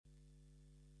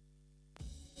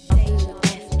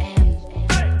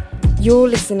You're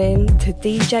listening to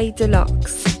DJ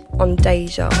Dlux on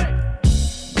Deja.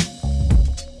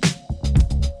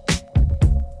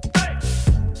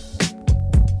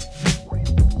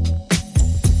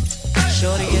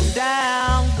 Shorty is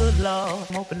down, good lord,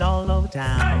 smoking all over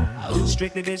town.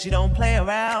 Strictly bitch, you don't play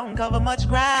around. Cover much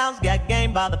grounds, got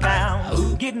game by the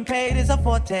pound. Getting paid is a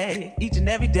forte, each and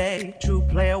every day. True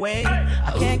play away,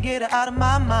 I can't get her out of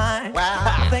my mind.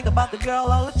 I think about the girl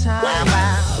all the time.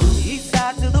 East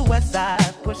side to the west side,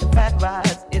 pushing fat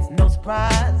rides, it's no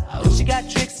surprise. She got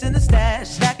tricks in the stash,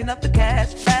 stacking up the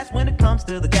cash, fast when it comes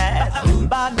to the gas.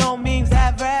 By no means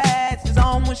average, it's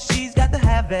on when she's got to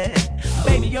have it.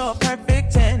 Baby, you're a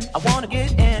perfect 10. I wanna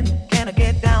get in, can I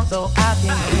get down so I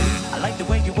can win? I like the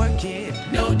way you work it,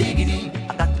 no diggity.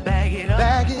 I got to bag it up,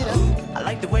 bag it up. I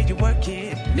like the way you work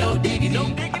it, no diggity, no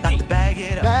diggity. I got to bag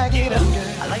it up, bag it up.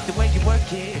 I like the way you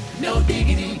work it, no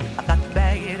diggity. I got to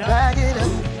bag it up, bag it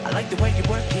up. I like the way you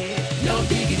work it, no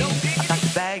diggity, no diggity. I got to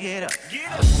bag it up.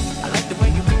 I like the way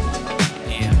you,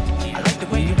 yeah. I like the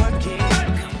way you work it.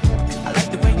 I like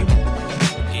the way you,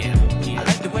 yeah. I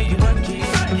like the way you work it.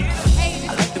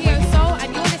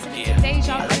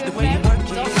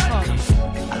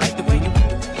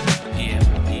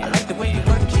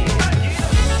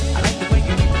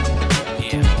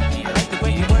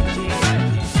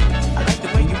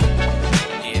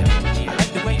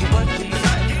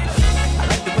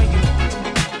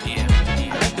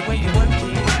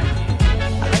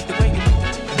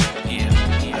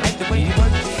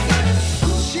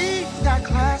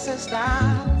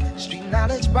 Street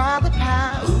knowledge by the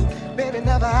pound. Baby,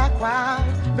 never act wild.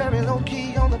 Very low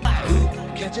key on the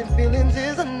vibe. Catching feelings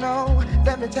is a no.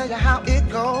 Let me tell you how it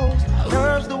goes.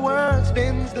 Curves the word,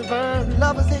 spins the verb.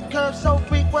 Lovers hit curves so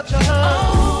quick, what you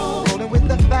heard. Rolling with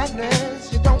the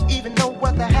fatness. You don't even know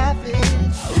what the half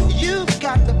is. You've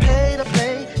got to pay to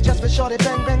play. Just for shorty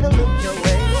bang bang to look your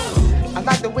way. I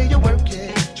like the way you work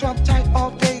it. Trump tight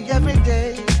all day, every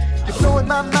day. You're blowing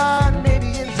my mind, maybe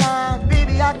in time.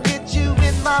 Baby, I get you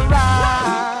in my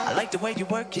ride. I like the way you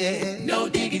work it, no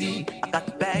diggity. I got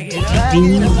to bag it up. I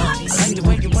like the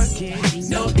way you work it,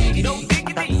 no diggity.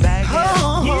 I got to bag it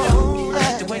up. I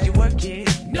like the way you work it,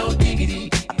 no diggity.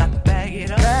 I got to bag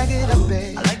it up. Bag it up,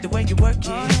 babe. I like the way you work it,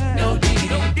 no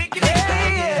diggity. I got to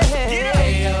bag it up.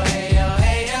 Hey yo, hey yo,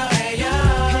 hey yo, hey yo.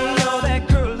 Hey yo, that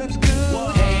girl looks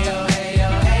good. Hey yo, hey yo,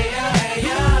 hey yo, hey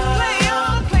yo. Play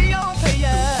on, play on, play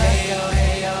on. Hey yo,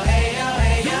 hey yo, hey yo,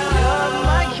 hey yo. You're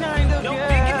my kind of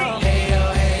girl. Hey yo,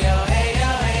 hey yo, hey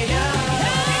yo, hey yo.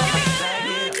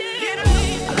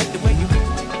 I like the way you,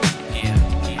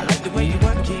 yeah. I like the way you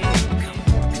work it.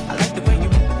 I like the way you,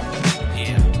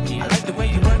 yeah. I like the way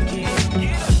you work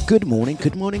it. Good morning,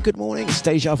 good morning, good morning. It's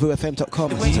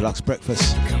dejavufm.com. It's Dlux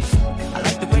Breakfast.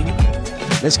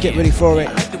 Let's get ready for it.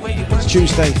 It's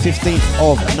Tuesday, 15th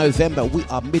of November. We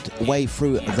are midway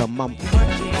through the month.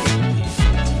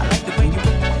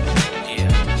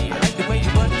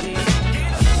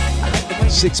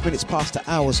 6 minutes past the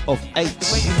hours of 8.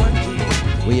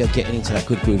 We are getting into that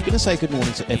good groove. Going to say good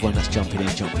morning to everyone that's jumping in,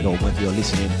 jumping on, whether you're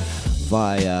listening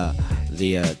via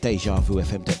the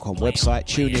dejavufm.com website,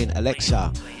 tune in,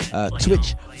 Alexa,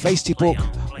 Twitch, Facebook,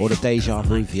 or the Deja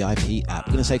Vu VIP app.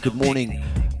 Going to say good morning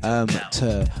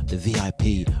to the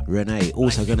VIP Renee.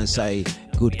 Also going to say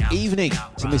good evening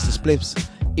to Mr. Spliffs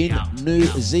in New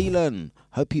Zealand.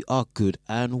 Hope you are good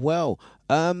and well.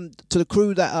 To the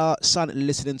crew that are silently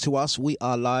listening to us, we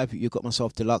are live. You've got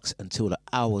myself, Dlux, until the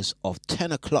hours of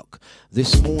 10 o'clock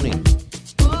this morning.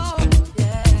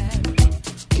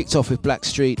 Kicked off with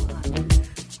Blackstreet,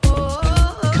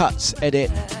 cuts, edit,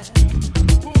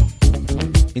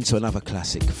 into another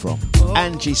classic from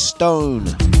Angie Stone.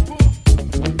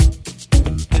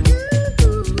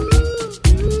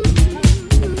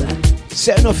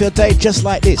 Setting off your day just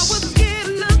like this.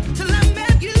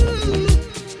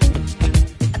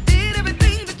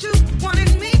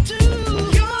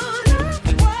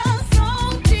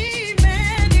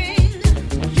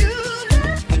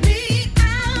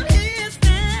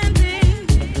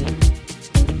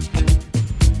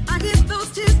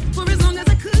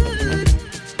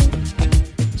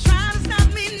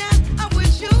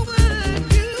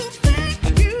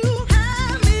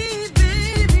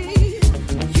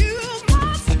 You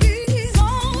must be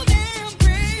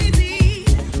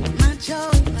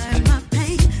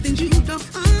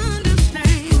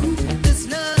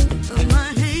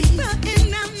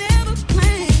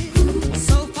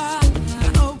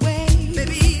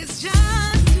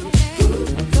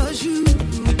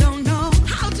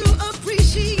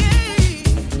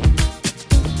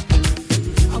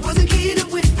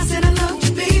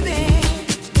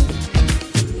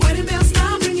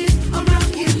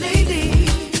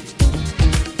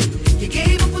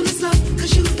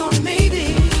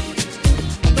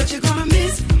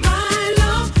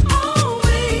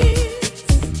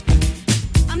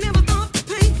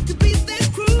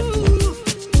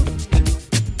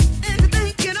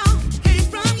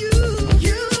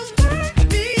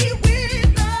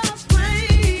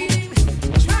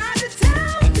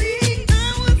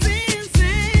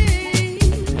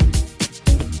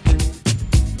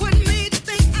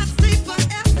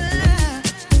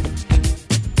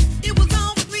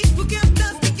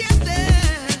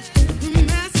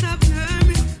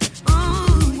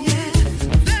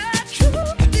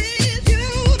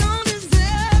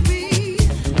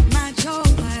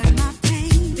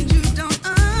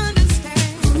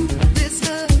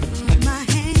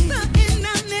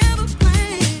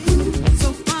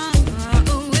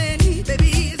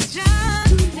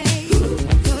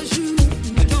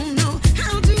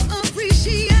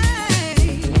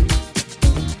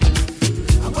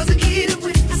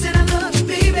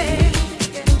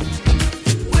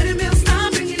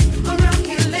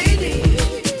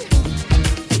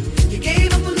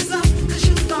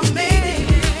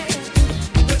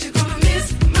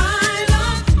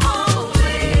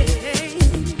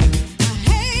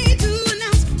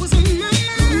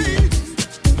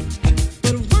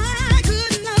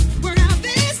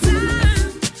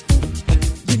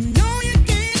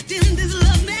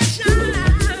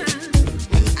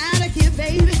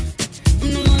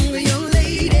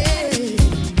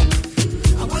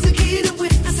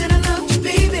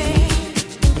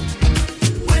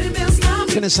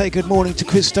Gonna say good morning to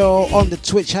Crystal on the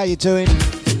Twitch. How you doing?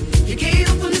 You gave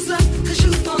up on this love 'cause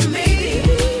you for me,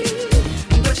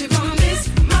 but you're gonna miss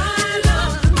my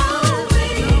love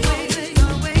always. You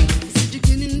said you're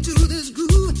getting into this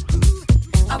groove.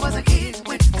 I was a kid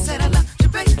when I said I loved you,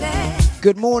 baby.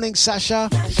 Good morning, Sasha.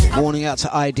 Morning out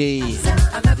to ID.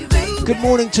 I love you, baby. Good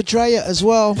morning to Drea as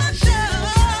well.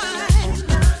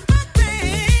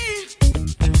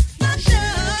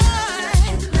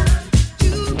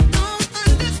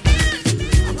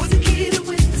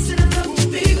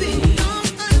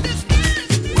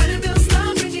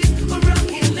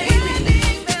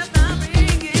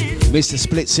 Mr.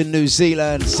 Splits in New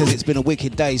Zealand says it's been a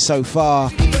wicked day so far.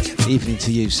 Evening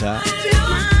to you, sir.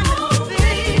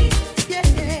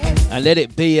 And let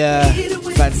it be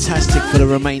fantastic for the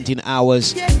remaining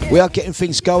hours. We are getting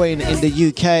things going in the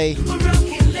UK.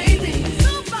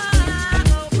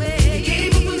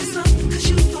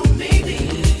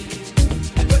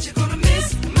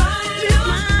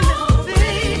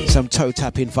 Some toe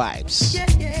tapping vibes.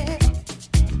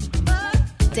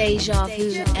 Deja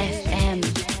Vu FM.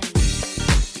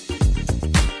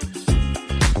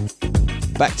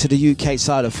 Back to the UK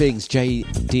side of things,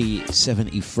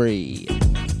 JD73.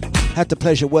 Had the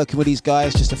pleasure working with these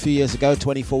guys just a few years ago,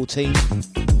 2014,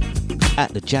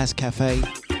 at the Jazz Cafe.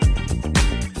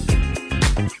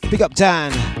 Big up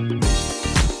Dan.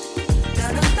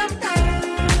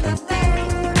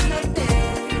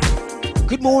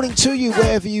 Good morning to you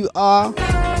wherever you are.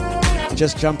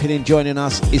 Just jumping in, joining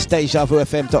us. It's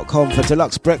dejavufm.com for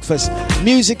Dlux breakfast,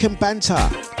 music and banter.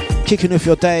 Kicking off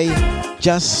your day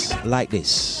just like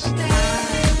this.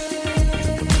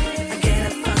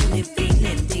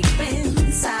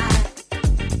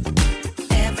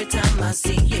 I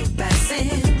see you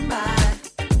passing by.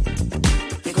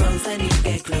 It grows and you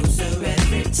get closer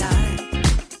every time.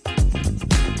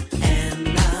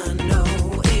 And I know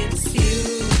it's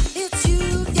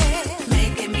you, yeah.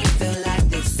 Making me feel like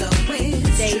this so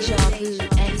it's Deja Vu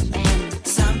FM.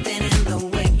 Something in the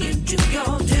way you do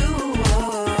your do.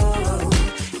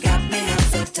 Got me up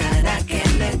so tight I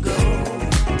can't let go.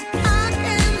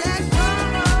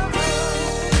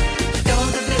 You're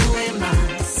the blue in my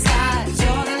skies,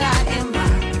 you're the light in my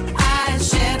eyes,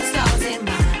 share the stars in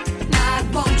my night.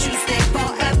 Won't you stay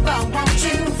forever? Won't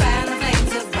you fan the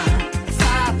flames of my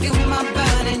fire? Fuel my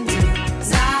burning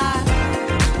desire.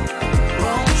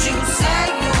 Won't you say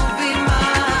you'll be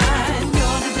mine?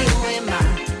 You're the blue in my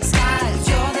skies,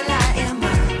 you're the light in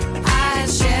my eyes,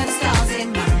 share the stars in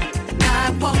my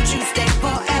night. Won't you stay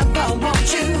forever? Won't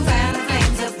you fan the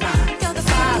flames of my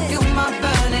fire? Fuel my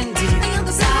burning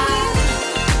desire.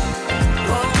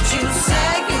 Won't you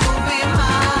say you'll be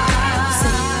mine?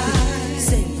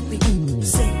 Say you'll be mine.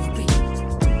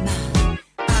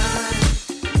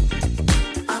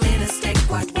 I'm in a state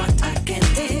quite what I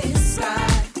can't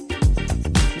describe,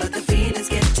 but the feeling's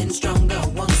getting stronger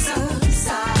won't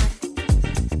subside.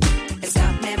 It's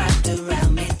got me wrapped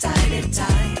around me tight and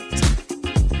tight,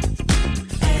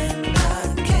 and I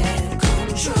can't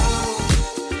control.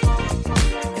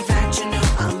 In fact, you know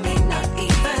I may not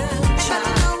even try.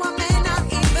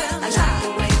 I like the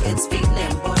way it's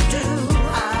feeling, boy, do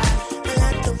I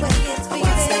like the way it's feeling.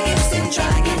 What's the use in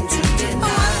trying to deny?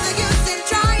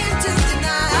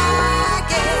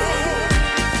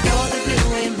 You're the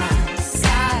blue in my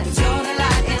skies, you're the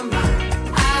light in my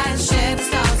eyes, share the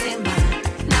stars in my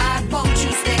night. Won't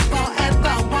you stay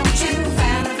forever? Won't you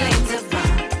fan the flames of my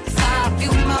fire?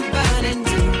 Fuel my burning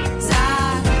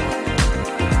desire.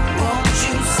 Won't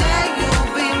you say you'll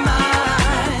be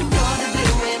mine? You're the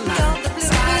blue in my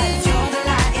skies, you're the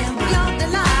light in my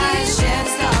eyes, share the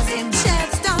stars in my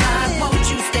night. Won't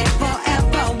you stay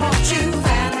forever? Won't you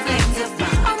fan the flames of my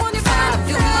fire?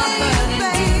 Fuel my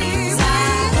burning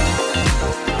desire.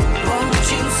 Won't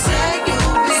you say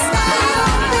you'll be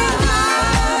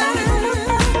mine?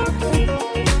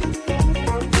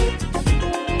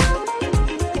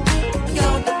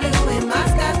 You're the blue in my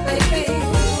sky, baby.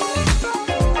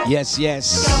 Yes, yes.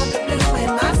 You're the blue in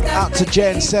my sky, Out to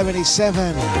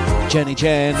Jen77. Jenny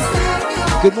Jen.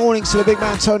 Good morning to the big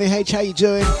man Tony H. How you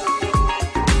doing?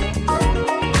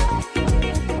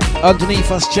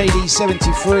 Underneath us,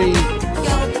 JD73.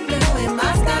 You're the blue in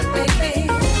my sky, baby.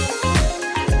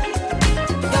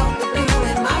 You're the blue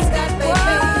in my sky, baby.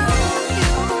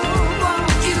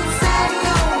 Won't you say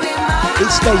you'll be mine?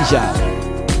 It's Deja.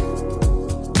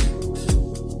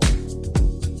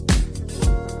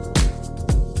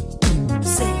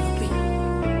 Say you'll be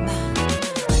mine.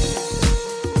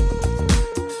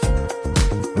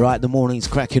 Right, the morning's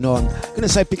cracking on. Gonna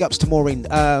say big ups to Maureen.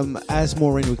 As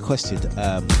Maureen requested,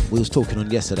 we was talking on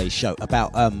yesterday's show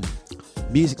about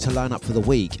music to line up for the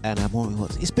week, and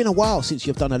it's been a while since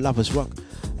you've done a Lovers Rock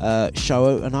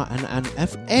show, and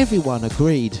everyone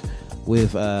agreed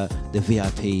with the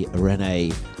VIP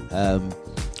Renee.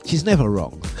 She's never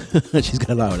wrong. She's going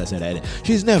to lie when I say that.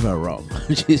 She's never wrong.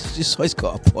 She's always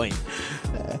got a point.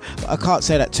 I can't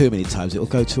say that too many times. It will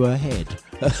go to her head.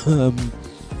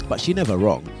 But she's never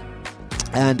wrong.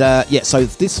 And so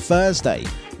this Thursday,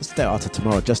 it's the day after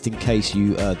tomorrow, just in case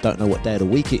you don't know what day of the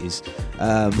week it is.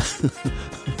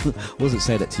 Wasn't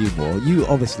saying that to you more. You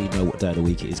obviously know what day of the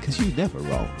week it is because you're never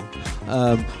wrong.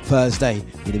 Thursday,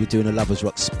 we're going to be doing a Lovers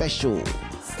Rock special.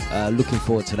 Looking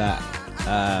forward to that.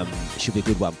 Should be a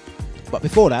good one. But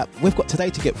before that, we've got today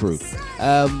to get through.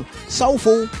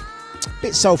 Soulful,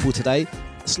 bit soulful today.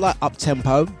 Slight up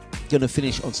tempo. Going to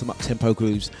finish on some up tempo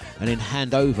grooves and then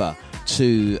hand over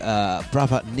to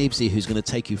brother Nibsy, who's going to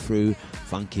take you through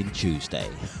Funkin' Tuesday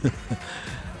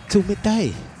till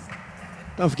midday.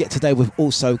 Don't forget, today we've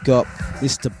also got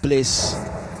Mr. Bliss.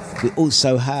 We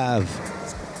also have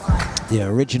the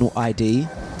original ID.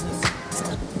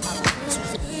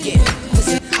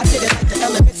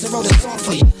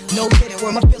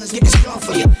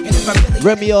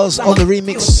 Remy Oz on the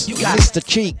remix, Mr.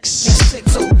 Cheeks.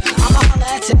 I'ma holler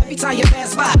at you every time you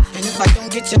pass by. And if I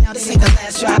don't get you now, this ain't the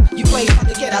last try. You play hard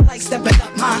to get, I like stepping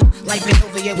up mine. Life been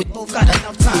over here, we both got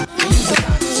enough time. And use a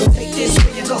time, so take this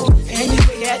where you go.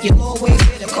 Anywhere at, you'll always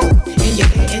get a coat. In your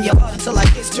head, in your heart until I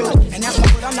get through. And that's my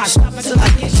word, I'm not stopping till I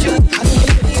get you. I know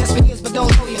you've been years for years, but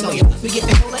don't know you. We get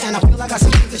older and I feel like I got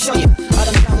some things to show you. I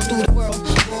done traveled through the world,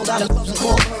 rolled out of clubs and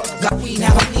cold world. Got weed,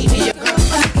 now I need me a girl.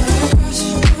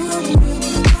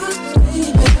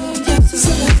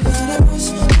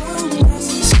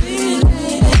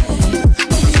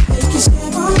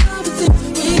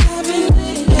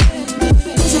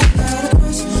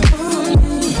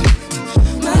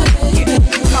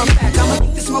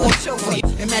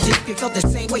 Imagine if you felt the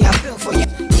same way I feel for you. You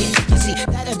see,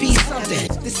 that'd be something.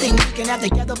 This thing we can have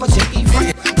together, but you be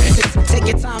frontin'. Take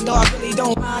your time, though I really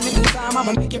don't mind. In due time,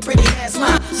 I'ma make it pretty ass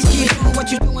mine. So keep doing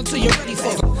what you doing till you're ready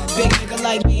for it. Big nigga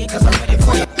like me, cause I'm ready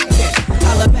for you. Yeah,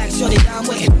 holla back, shorty, I'm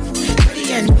waiting.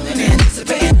 Ready and willing and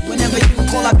anticipating. Whenever you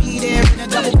call, I'll be there in a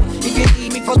double. If you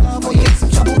need me for love or you in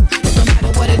some trouble, it don't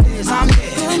matter what it is, I'm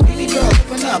there. Baby girl,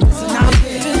 open up, listen, I'm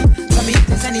here. Tell me if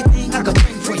there's anything I could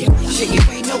bring for you. Shit, you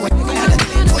ain't know what nigga had to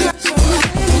think for you.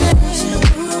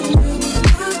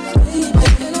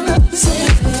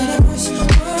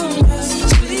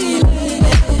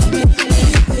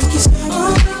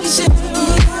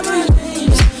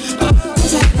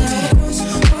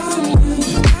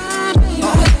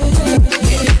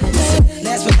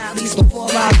 Last but not least, before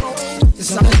I go, there's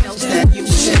something else that you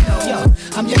should know. Yo,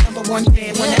 I'm your number one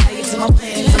fan when the A's in my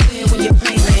plans. I'm there when you're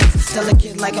playing lands.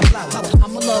 Delicate like a flower.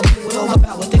 I'ma love you with all my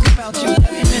power. Think about you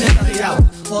every minute of the hour.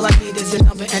 All I need is a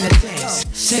number and a dance.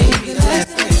 Say me the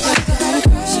last dance.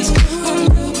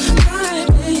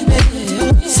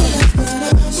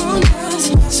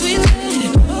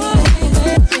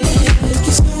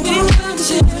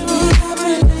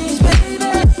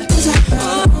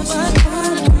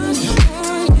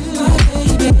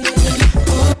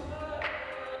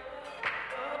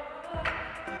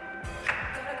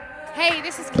 Hey,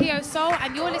 this is Cleo Soul,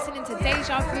 and you're listening to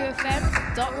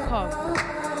dejavufm.com.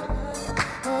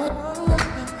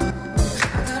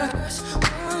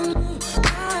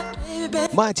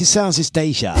 Mighty Sounds is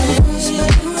Deja.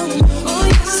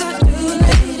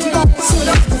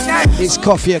 It's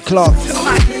coffee o'clock.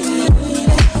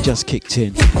 Just kicked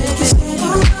in.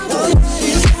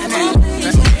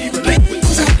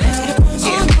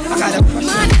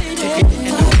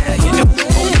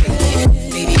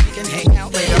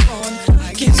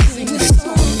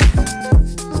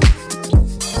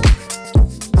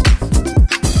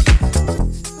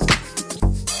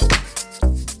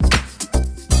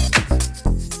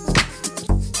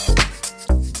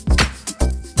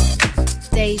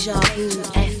 Deja Vu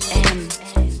FM.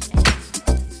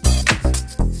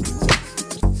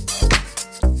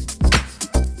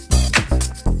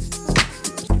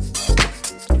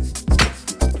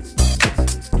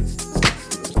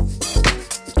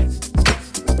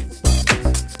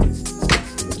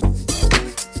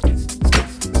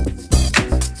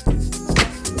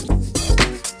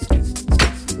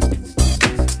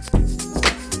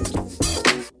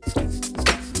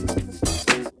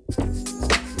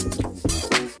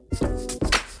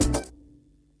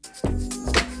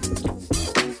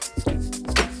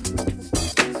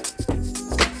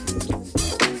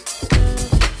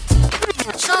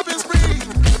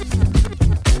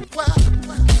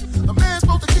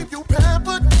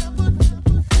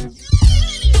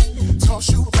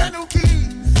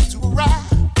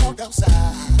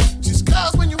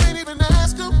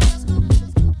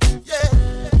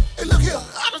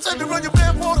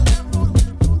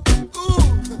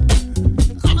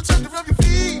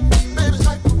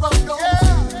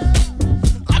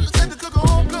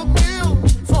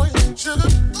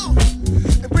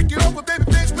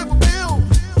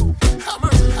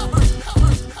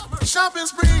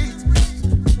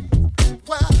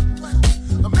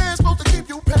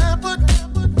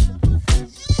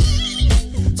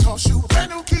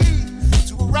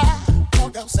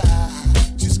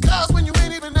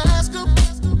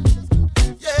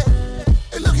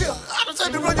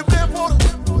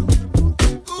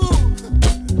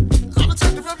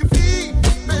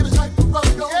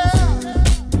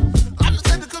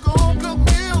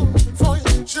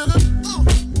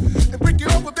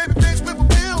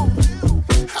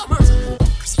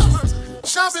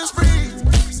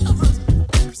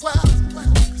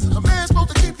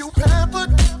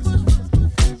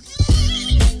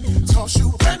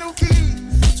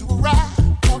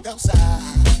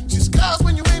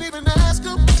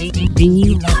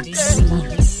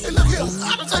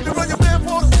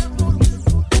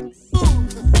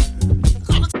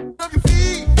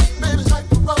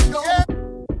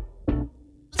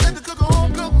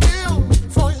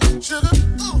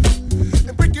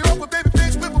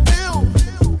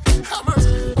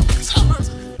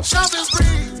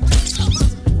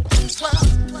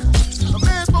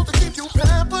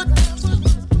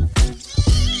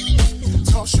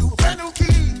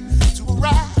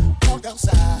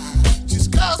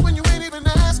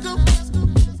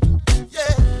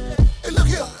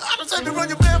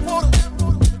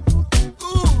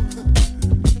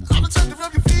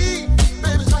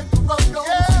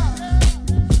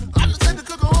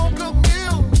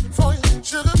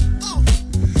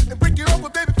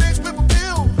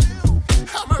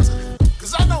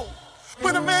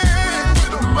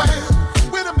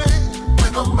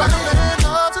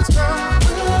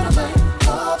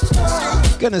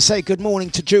 Gonna say good morning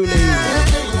to Julie.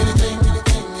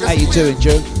 How you doing,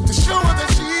 June?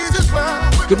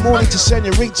 Good morning to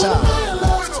Senorita.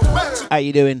 How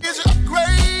you doing?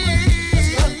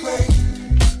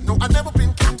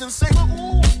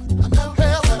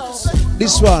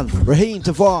 This one, Raheem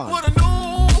Devon.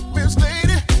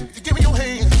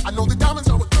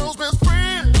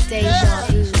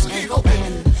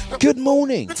 Good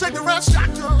morning.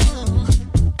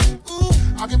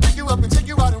 I can pick you up and take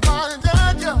you out and ride and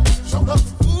dine, yeah. Show up.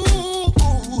 Ooh,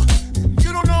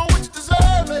 you don't know what you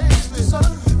deserve,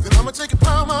 then I'ma take it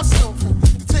upon myself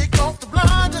to take off the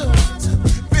blinders,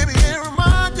 baby, and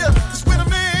remind you. 'Cause when a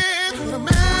man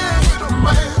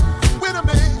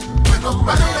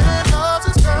loves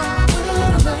his girl,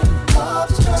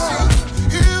 see,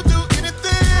 he'll do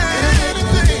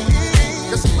anything,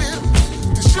 yes he will,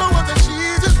 to show her that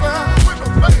she's his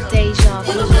wife. Deja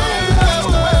vu.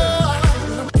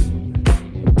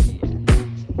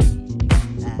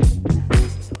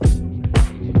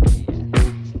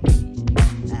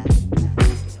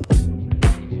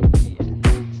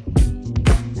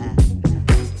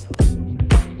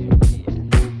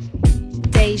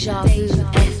 Deja Vu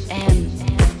FM.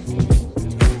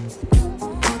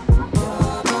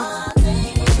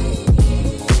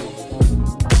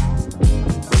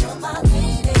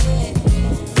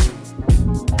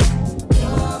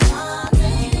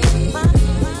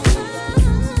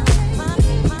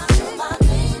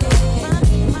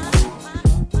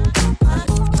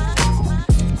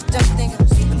 Just think I'm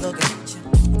sleeping, looking at you.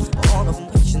 All of them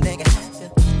wishing they could have you.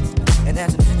 And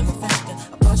as a matter of fact,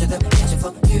 a bunch of them itching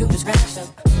for you to scratch them.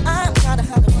 I'm trying to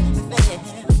hide the one with me.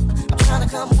 I'm trying to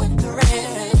come with the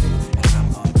rain. And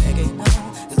I'm gonna make it known,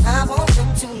 'cause I want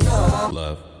them to know.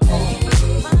 Love.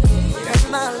 You're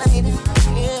my lady.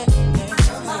 Yeah.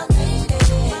 You're my lady.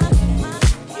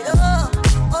 You're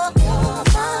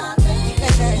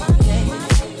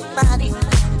my lady. My diva,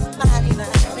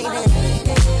 lady.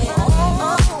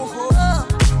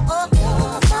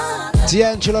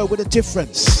 D'Angelo with a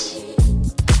difference.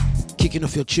 Kicking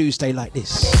off your Tuesday like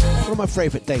this. One of my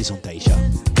favourite days on Deja. I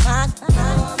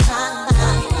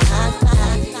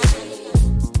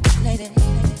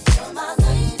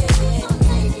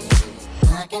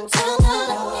can tell that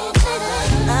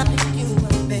I pick you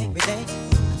up every day.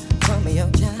 From your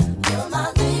job, you're my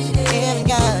lady. Every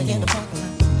guy in the parking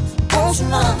lot wants you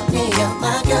love me, you're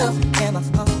my girl. And my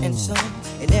heart and soul,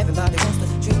 and everybody wants to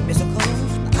treat me so cold.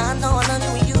 But I know I love you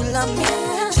and you love me.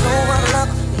 So I love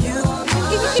you.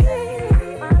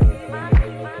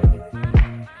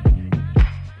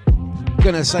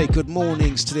 Gonna say good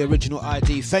mornings to the original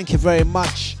ID. Thank you very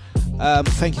much.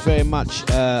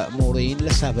 Maureen.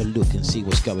 Let's have a look and see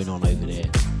what's going on over there.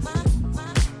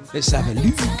 Let's have a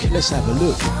look.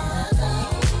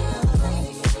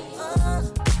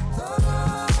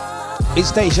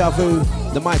 It's Deja Vu,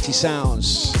 the mighty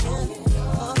sounds.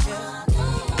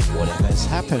 Whatever has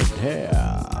happened here.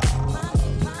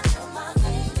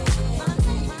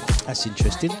 That's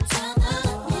interesting.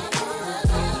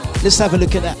 Let's have a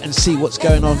look at that and see what's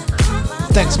going on.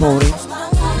 Thanks, Maureen.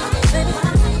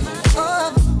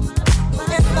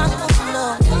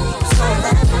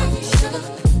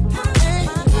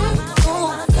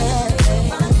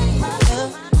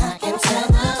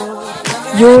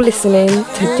 You're listening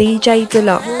to DJ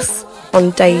Dlux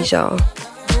on Deja.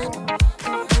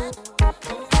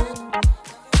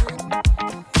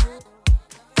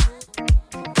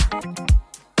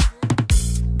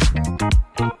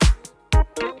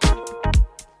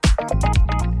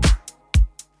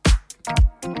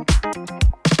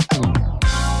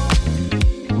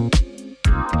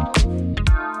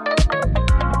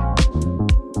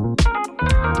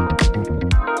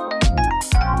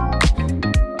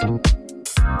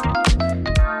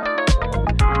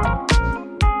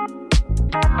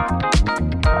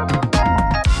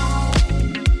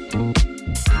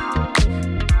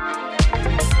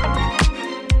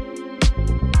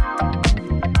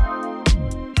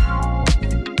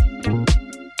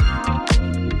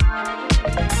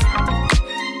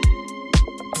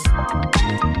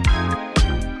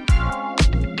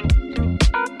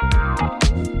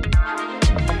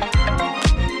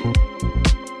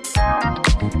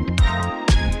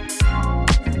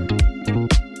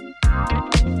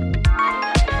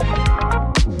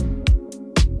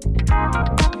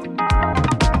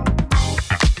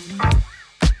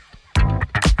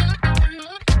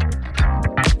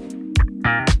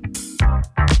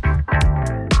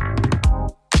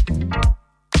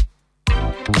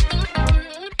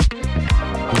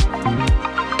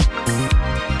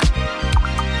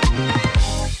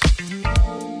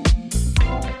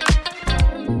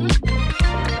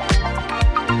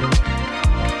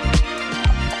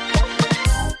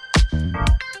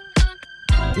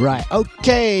 Right,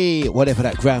 okay, whatever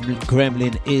that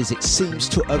gremlin is, it seems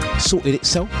to have sorted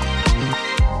itself.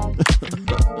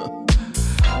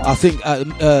 I think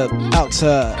out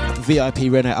to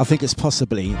VIP Renee, I think it's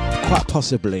possibly, quite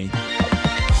possibly,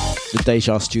 the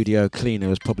Deja Studio cleaner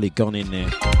has probably gone in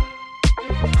there,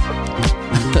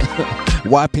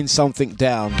 wiping something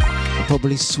down, and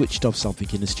probably switched off something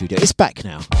in the studio. It's back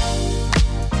now.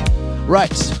 Right.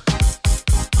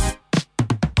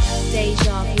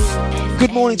 Deja vu.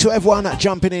 Good morning to everyone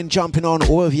jumping in, jumping on,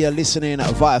 all of you listening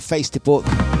via Facebook.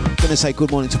 Gonna say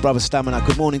good morning to Brother Stamina,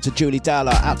 good morning to Julie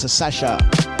Dowler, out to Sasha.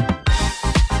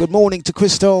 Good morning to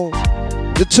Crystal.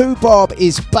 The 2 Bob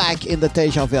is back in the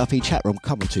Deja VIP chat room.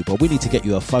 Come on 2 Bob, we need to get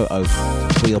you a photo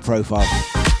for your profile.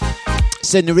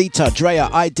 Senorita, Drea,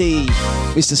 ID,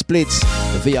 Mr. Splits,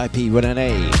 the VIP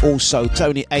Renee, also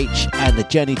Tony H and the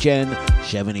Jenny Jen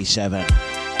 77.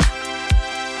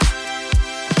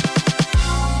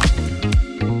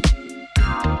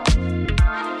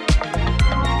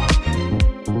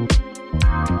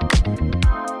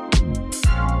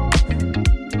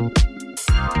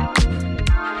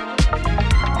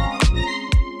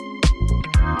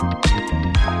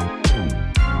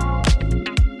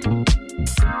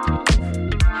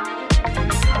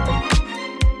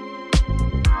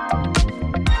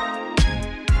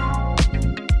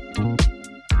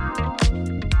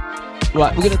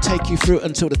 Right, we're going to take you through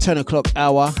until the 10 o'clock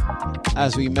hour.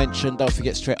 As we mentioned, don't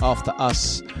forget, straight after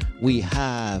us, we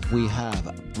have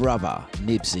Brother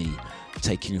Nibsy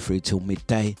taking you through till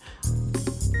midday.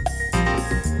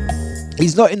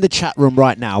 He's not in the chat room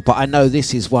right now, but I know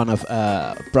this is one of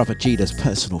Brother Jeda's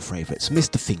personal favourites,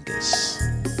 Mr. Fingers.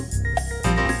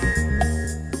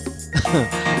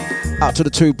 Out to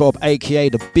the 2 Bob, aka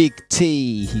the Big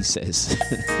T, he says.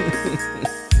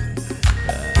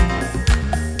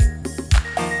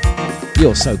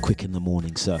 You're so quick in the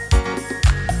morning, sir.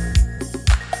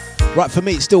 Right, for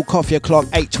me, it's still coffee o'clock,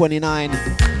 8:29.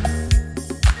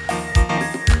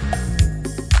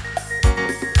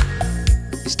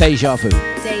 It's Deja Vu.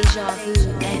 Deja vu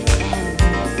FM.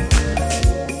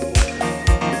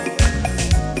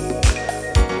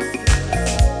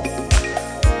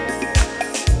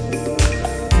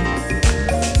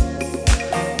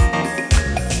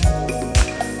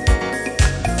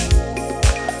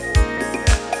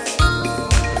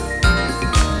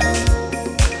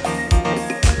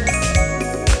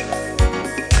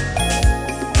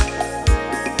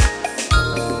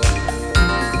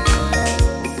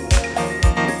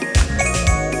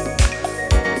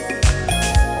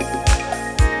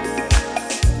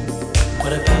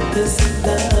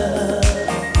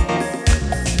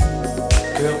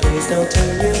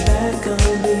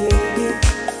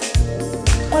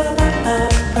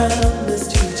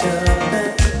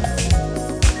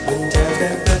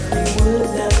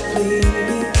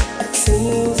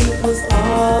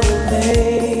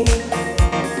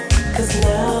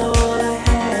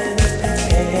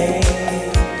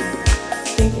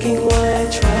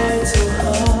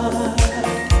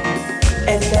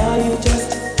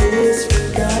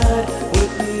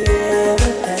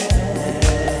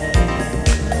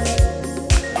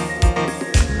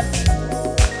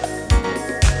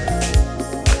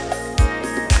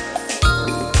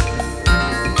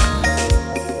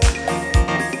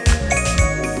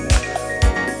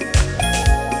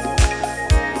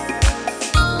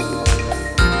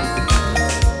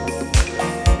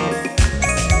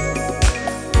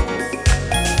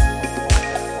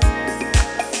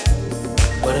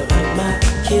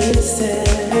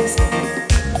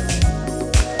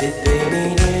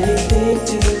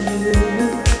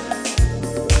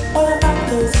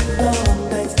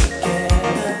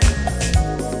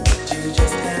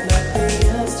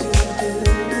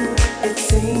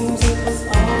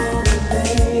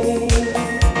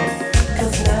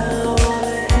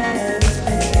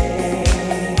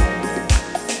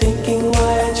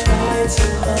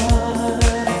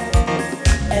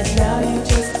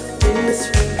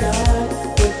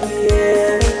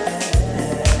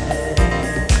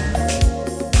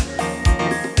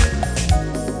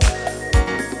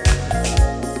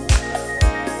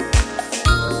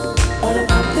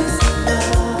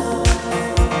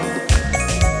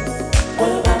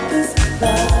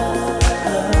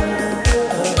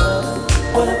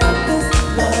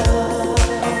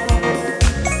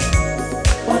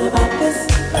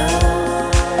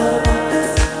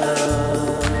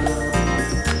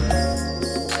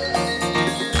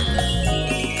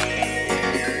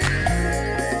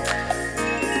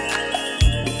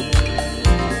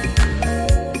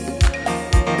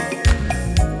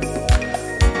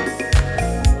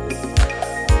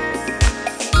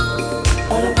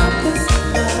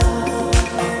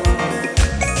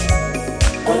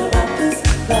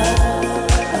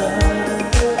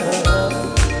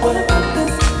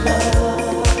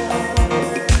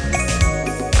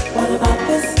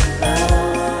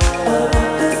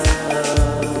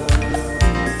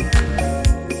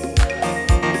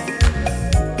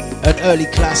 early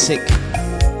classic.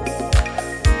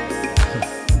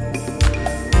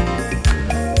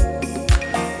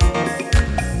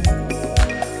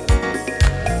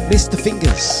 Mr.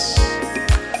 Fingers.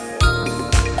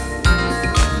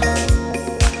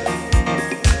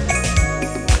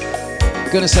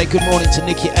 Gonna say good morning to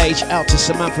Nikki H, out to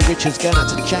Samantha Richards, going out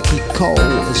to Jackie Cole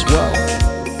as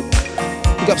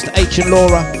well. Big ups to H and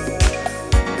Laura.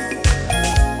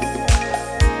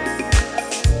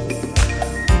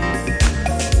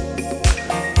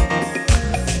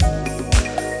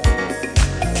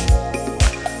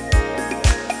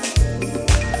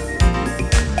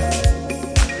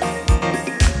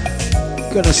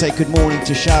 Gonna say good morning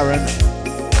to Sharon.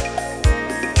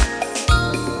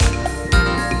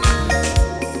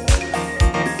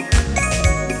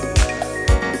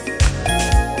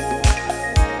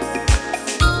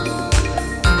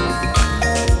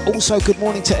 Also, good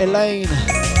morning to Elaine.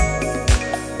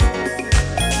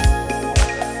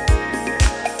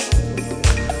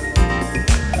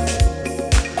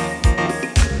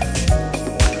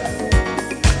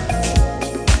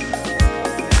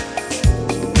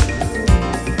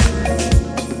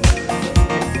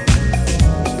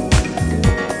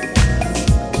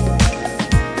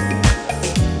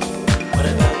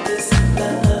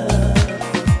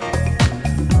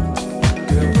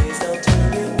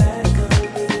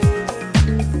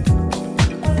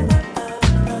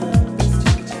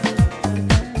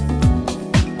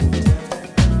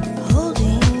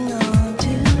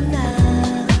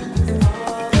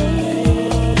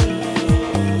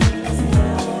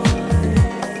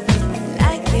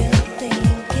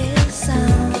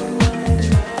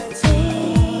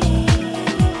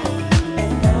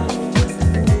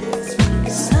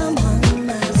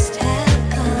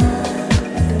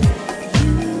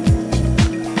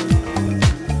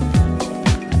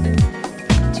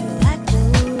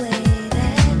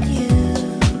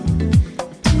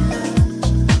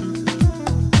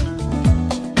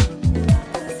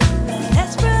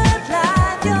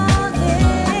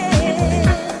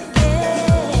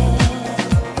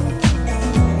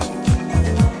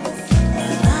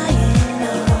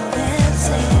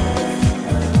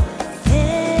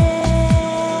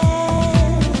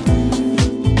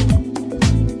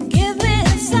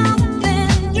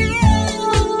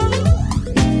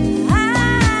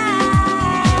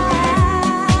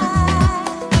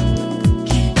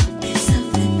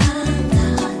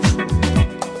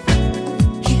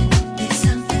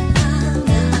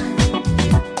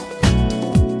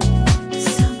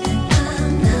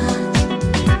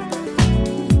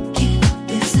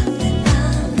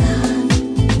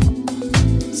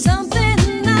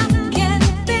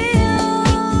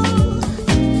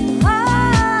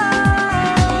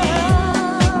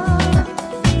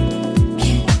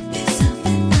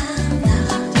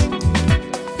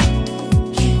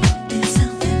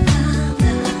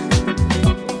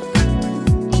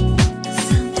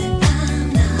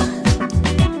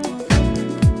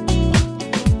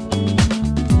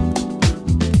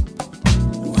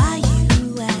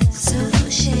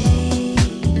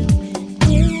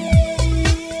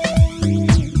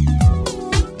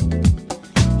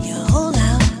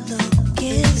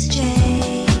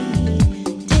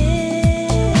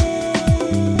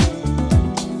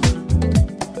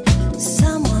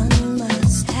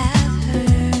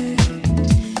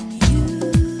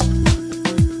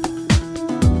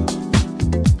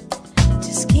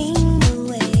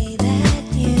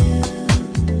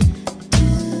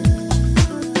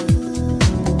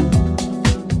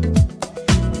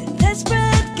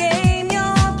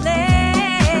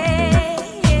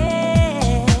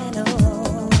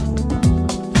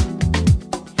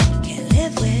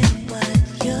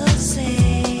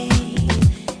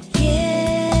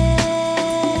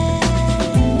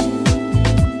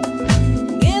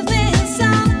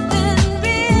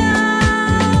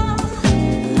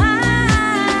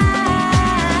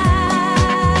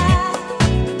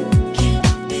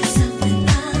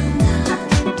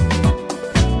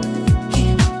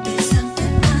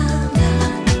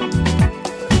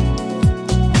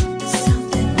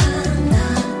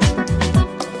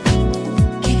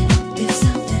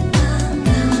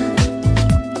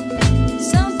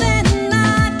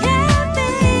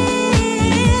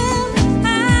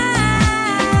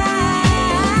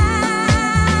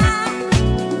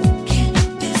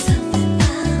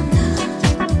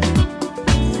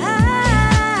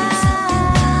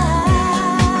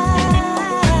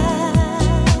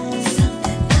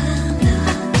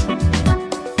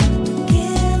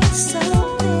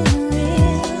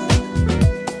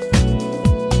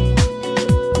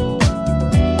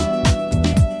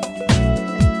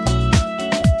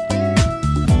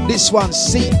 This one,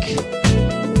 Seek.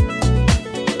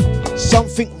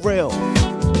 Something real.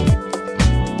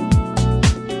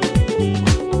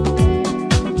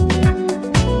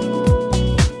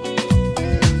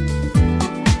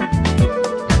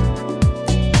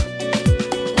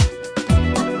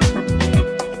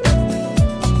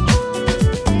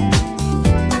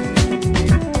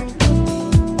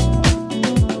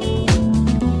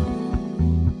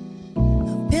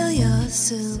 Build your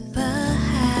super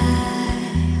highway.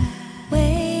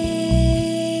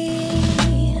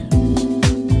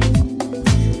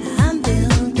 I'm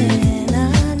building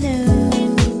a new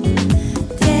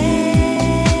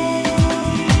day.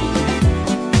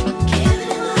 Giving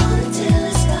him all until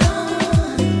it's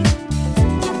gone.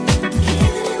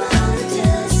 Giving him all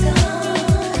until it's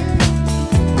gone.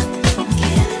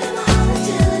 Giving him all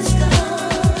until it's gone.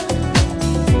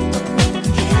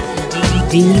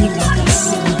 Giving him all.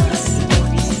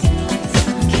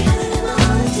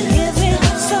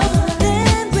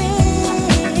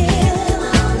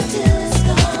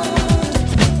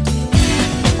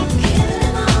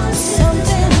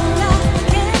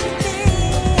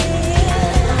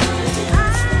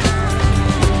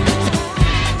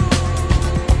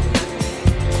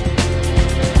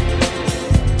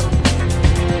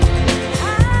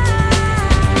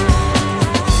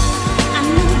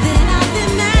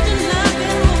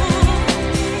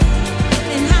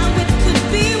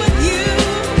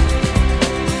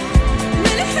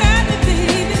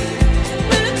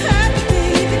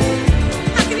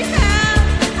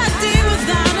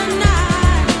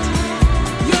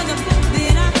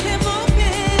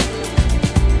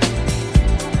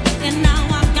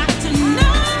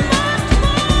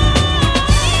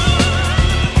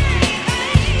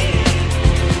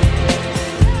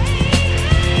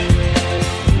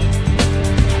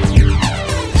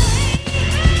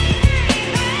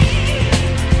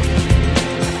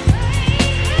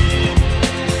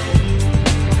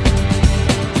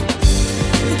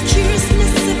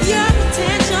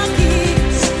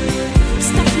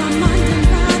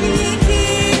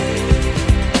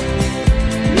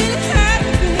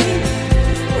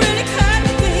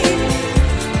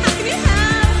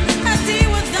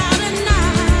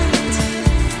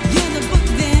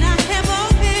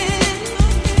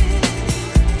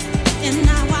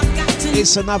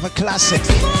 It's another classic.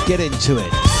 Get into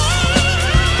it.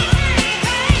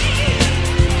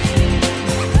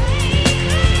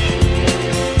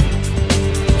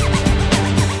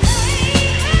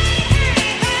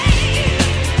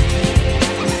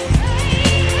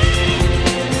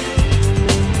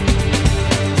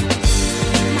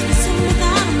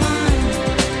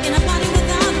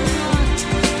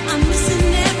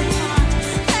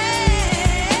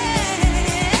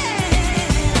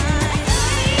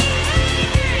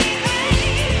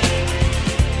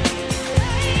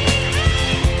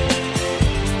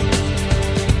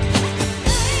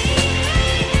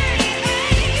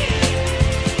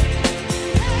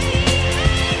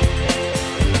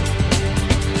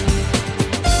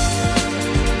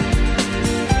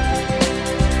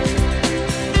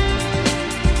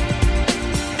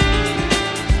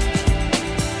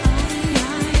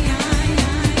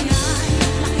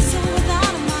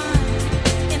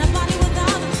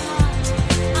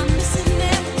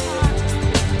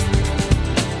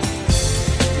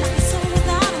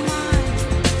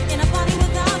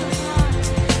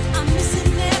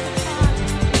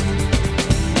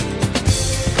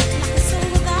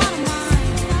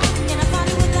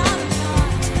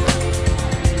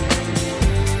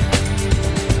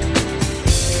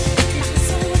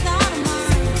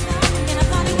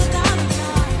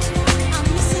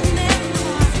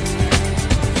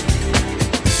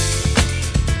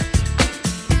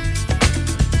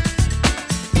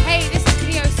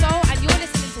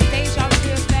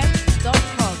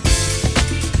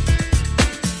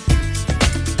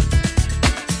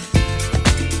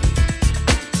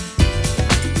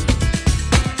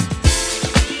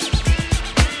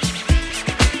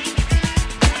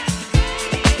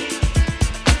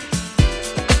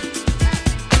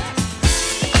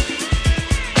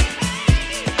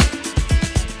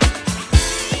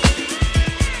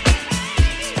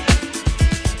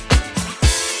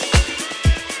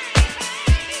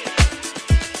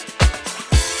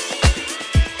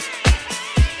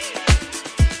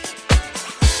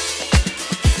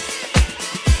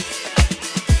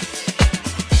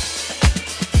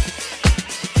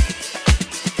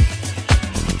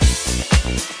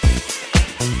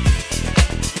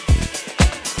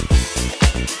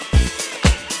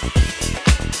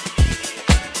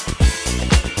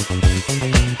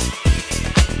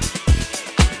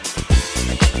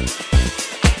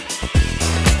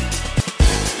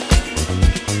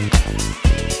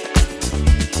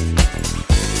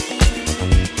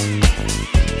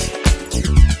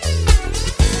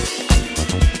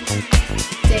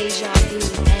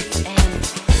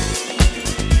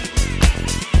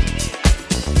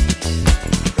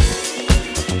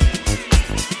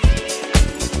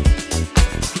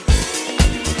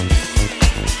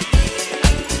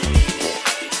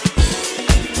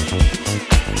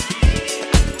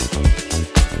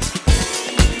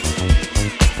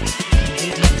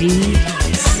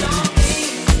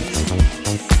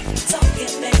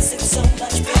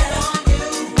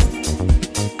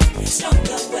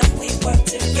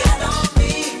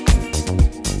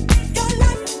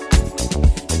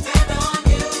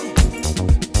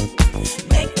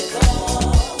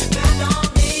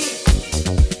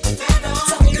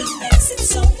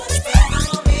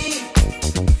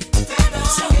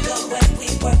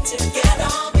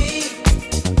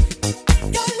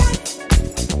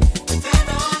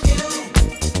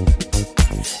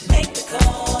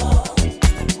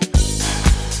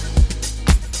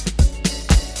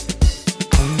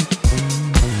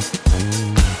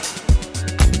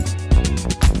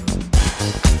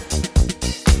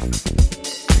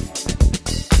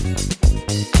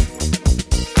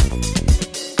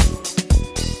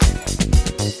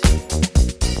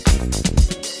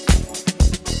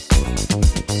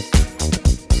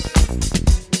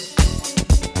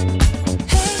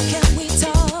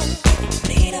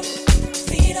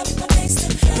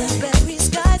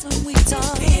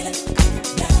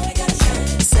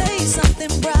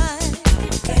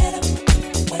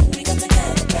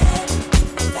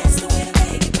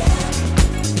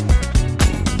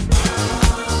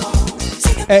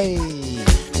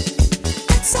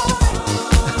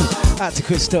 Out to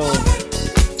Crystal.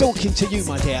 Talking to you,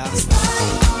 my dear.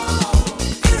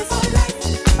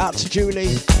 Out to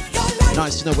Julie.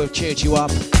 Nice to know we've cheered you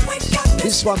up.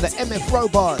 This one, the MF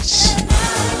Robots.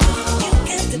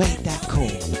 Make that call.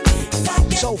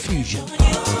 Soul Fusion.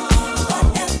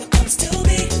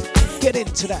 Get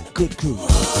into that good groove.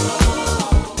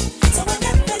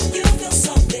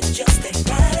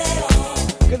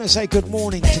 Gonna say good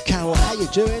morning to Carol. How you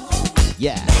doing?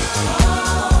 Yeah.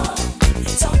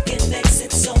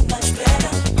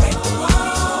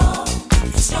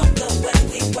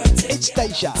 It's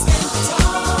Deja.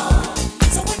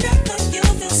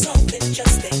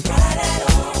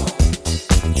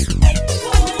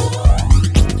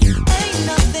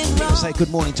 Gonna say good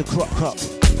morning to Crop Crop.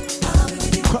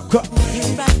 Crop Crop. You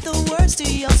write the words to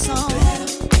your song.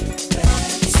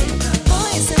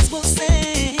 Voices will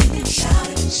sing.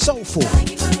 Soulful.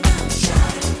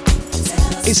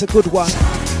 It's a good one.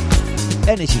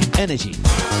 Energy, energy.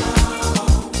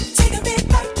 Take a bit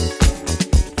back.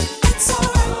 That's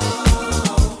alright.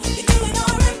 You're doing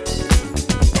alright.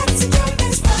 That's a joy,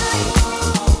 that's right.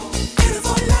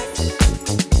 Beautiful life.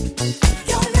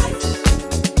 Your life.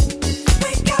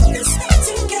 We got this thing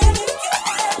together.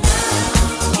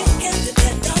 You can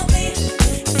depend on me.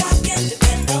 I can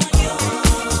depend on you.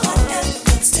 Whatever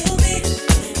comes to me,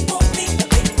 won't be a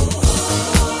big move.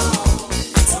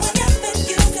 So whenever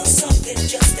you feel something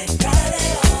just ain't right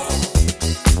at all,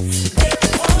 make the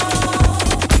call,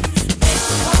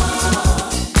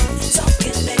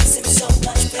 talking makes it so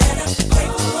much better.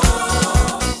 Break the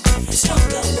wall,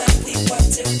 stronger when we work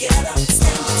together.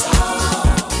 Stand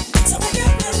tall, so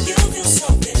whenever you feel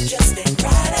something just ain't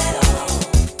right at all,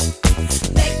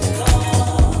 make the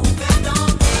call, depend on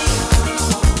me,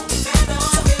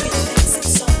 talking makes it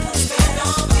so much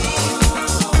better.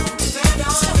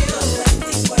 Stronger when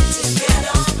we work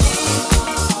together.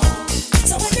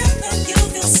 So whenever you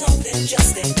feel something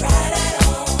just ain't right at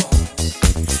all,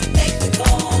 make the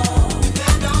call.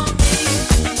 Depend on me,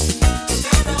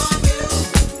 depend on you,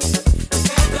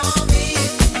 depend on me,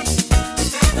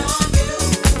 depend on you, depend on me, depend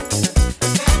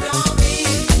on you, depend on me,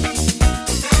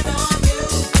 depend on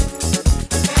you,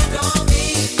 depend on me,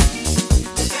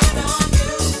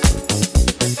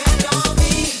 depend on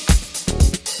you.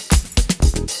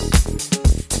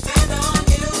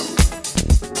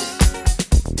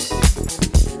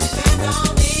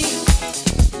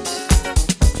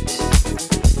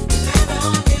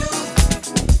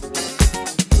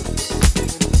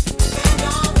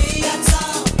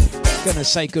 Gonna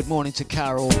say good morning to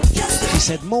Carol. She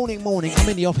said, morning, morning. I'm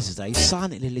in the office today,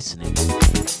 silently listening.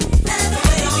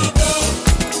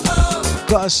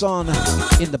 Got us on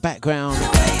in the background.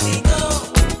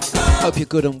 Hope you're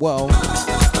good and well.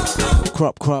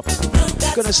 Crop, crop.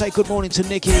 Gonna say good morning to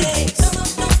Nikki.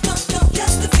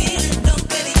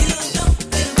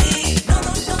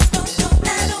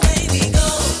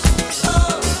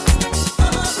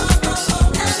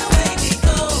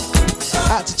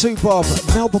 Out to two Bob,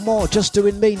 Melbourne Moore, just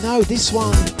doing me. No, this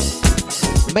one.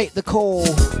 Make the call.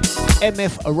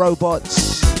 MF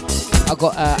Robots. I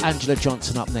got Angela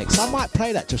Johnson up next. I might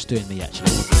play that just doing me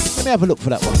actually. Let me have a look for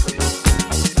that one.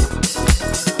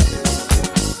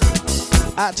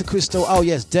 Out to Crystal. Oh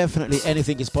yes, definitely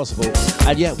anything is possible.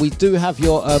 And yet we do have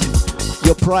your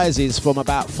prizes from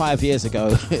about 5 years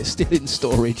ago. Still in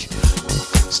storage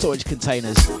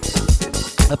containers.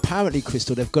 Apparently,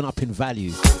 Crystal, they've gone up in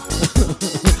value.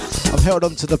 I've held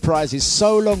on to the prizes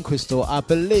so long, Crystal. I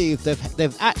believe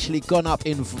they've actually gone up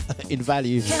in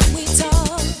value.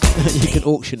 You can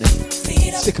auction them.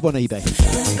 Stick them on eBay.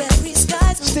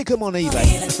 Stick them on eBay.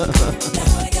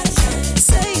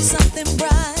 Say something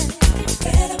bright.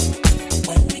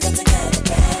 When we got together,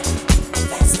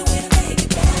 that's the way to make it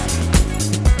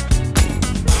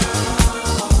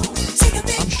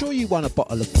better. I'm sure you won a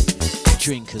bottle of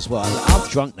drink as well. I've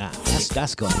drunk that.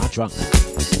 That's gone. I drunk that.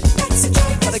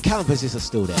 But the canvases are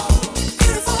still there.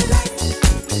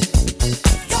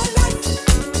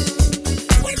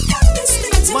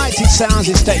 Mighty Sounds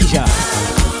is Deja.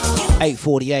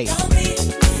 8:48.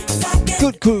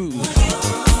 Good groove.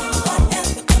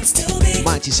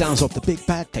 Mighty Sounds of the Big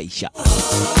Bad Deja.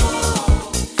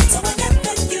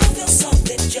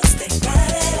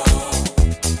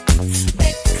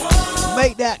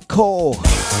 Make that call.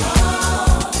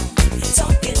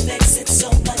 Talking makes it so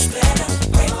much better.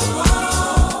 Break the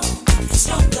wall.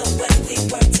 Stronger when we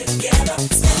work together.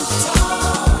 Stand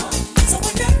tall. So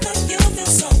whenever you feel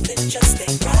something just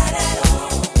ain't right at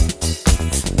all,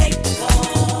 make the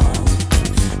call.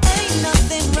 Ain't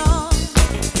nothing wrong.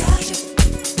 Got you.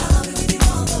 I'll be with you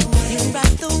all the way. You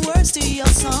write the words to your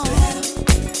song.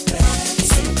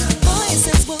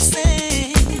 Voices will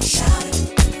sing.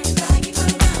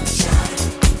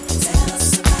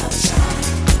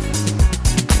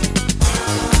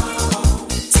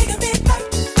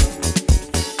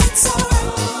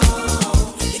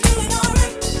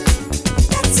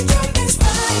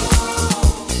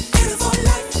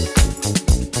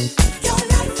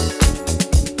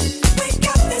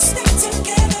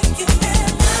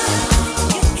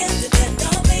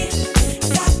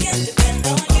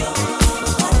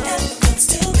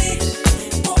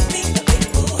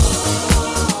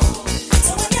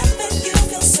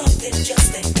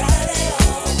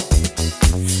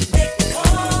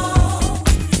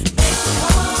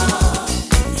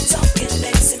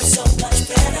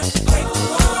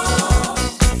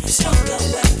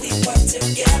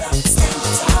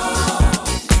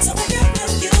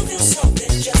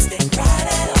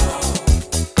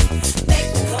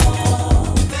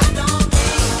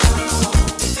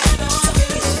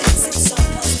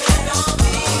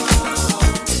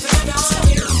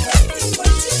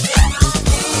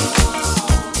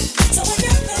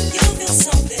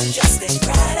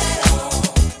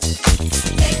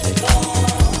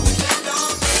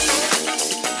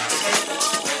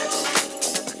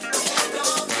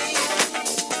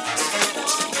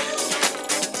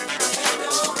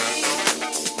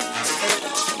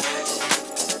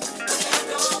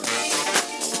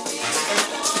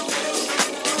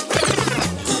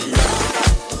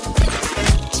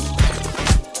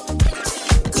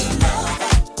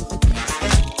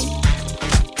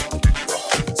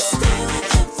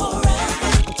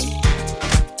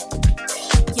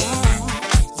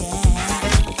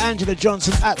 Sheila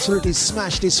Johnson absolutely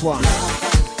smashed this one.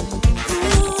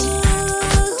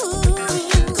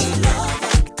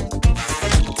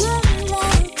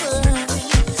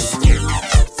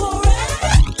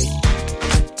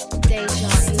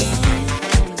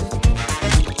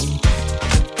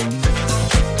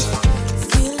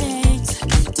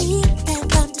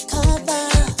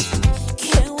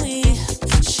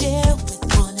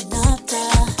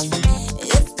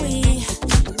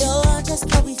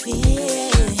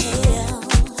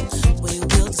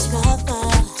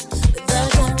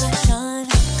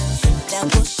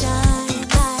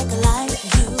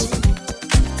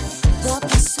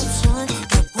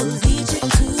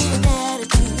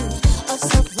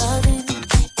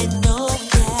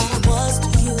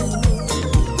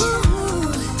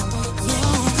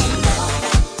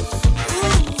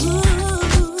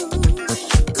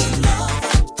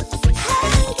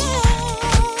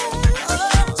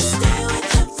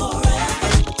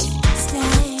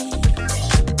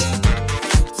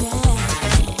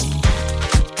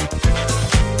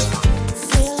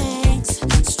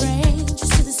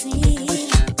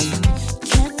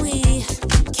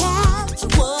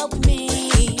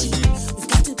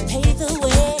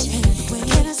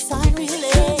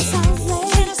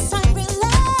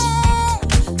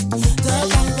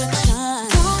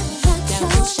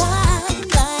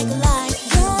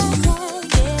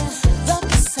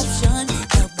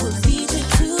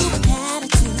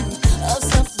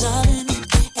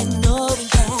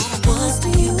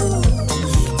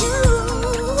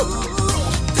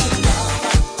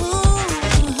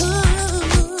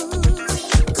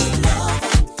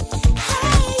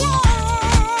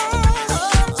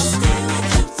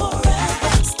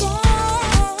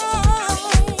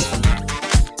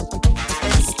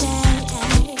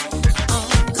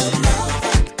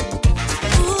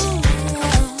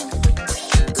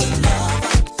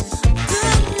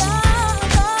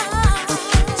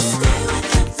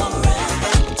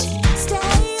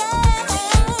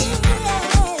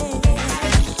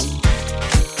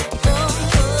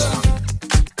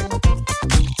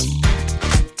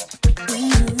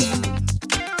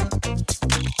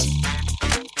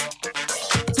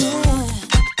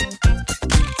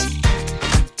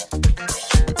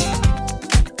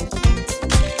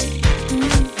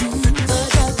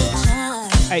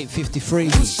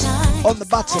 On the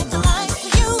button.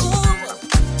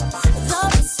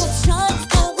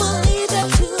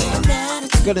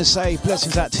 Gonna say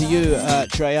blessings out to you,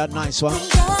 Treya. Nice one.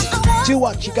 Do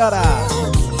what you gotta.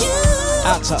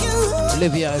 Out to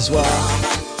Olivia as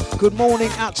well. Good morning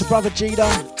out to brother Jida.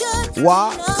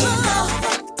 What?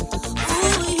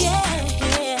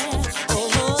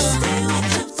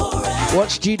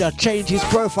 Watch Jida change his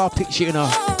profile picture, you know.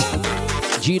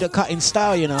 Jida cutting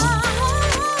style, you know.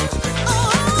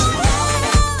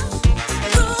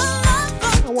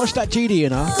 Watch that GD, you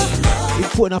know. He's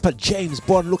putting up a James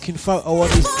Bond looking photo on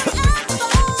his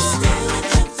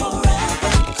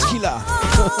killer.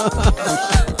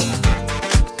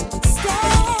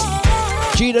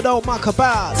 GD don't muck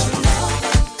about.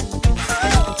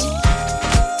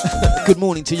 Good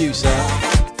morning to you, sir.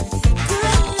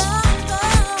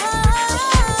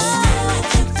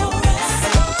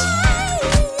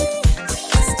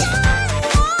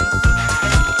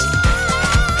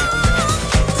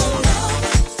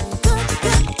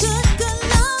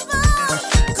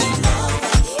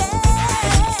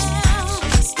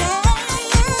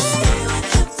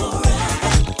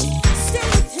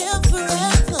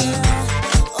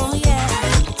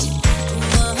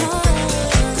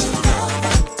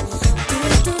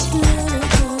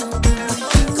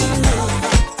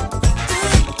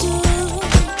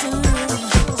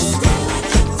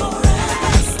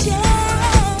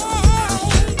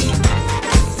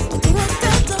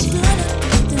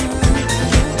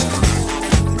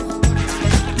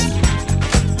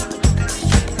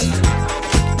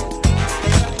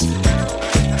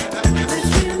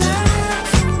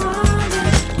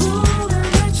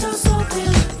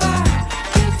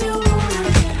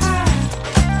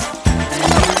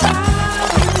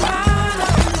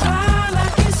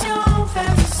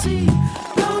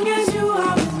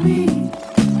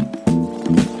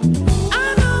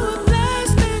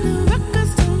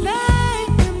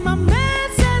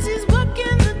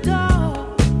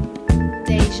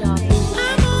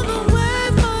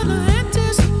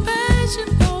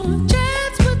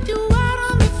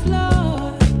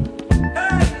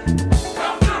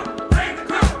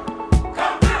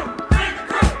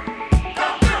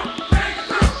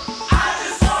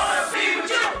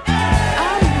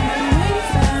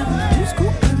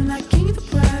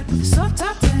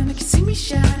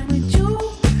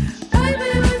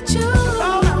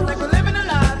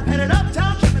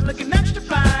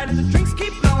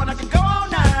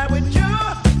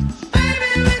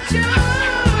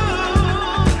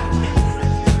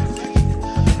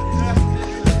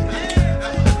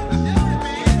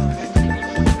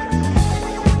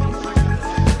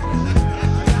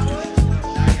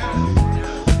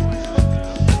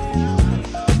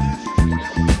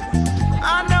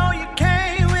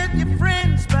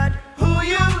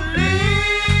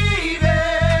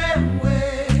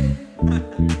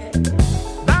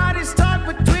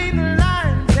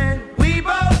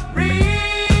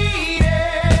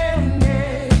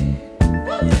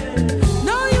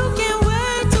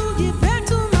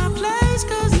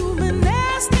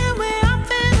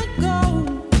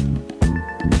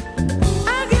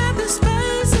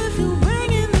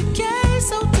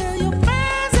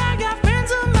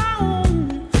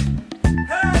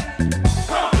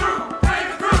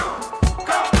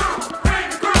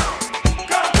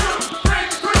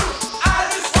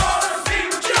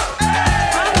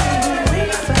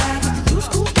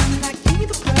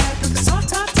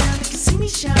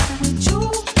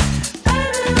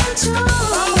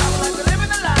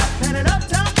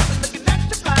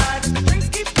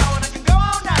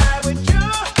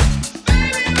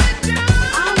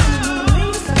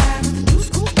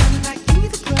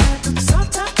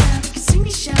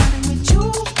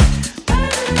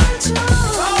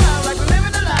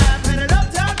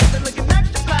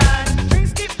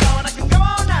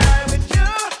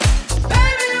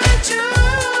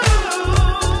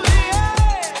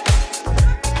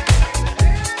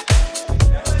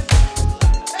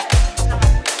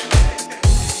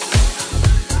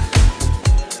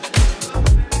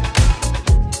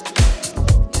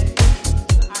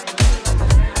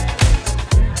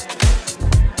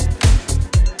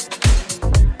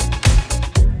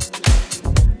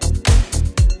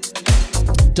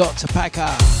 Dr.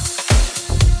 Packer.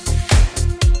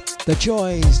 The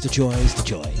joys, the joys, the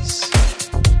joys.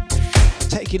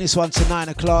 Taking this one to 9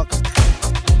 o'clock.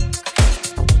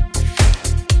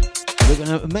 We're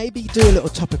going to maybe do a little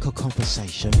topical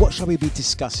conversation. What shall we be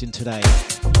discussing today?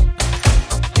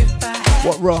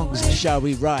 What wrongs shall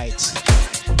we right?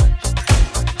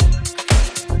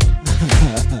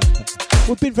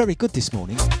 We've been very good this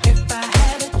morning.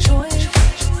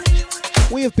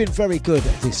 We have been very good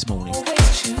this morning.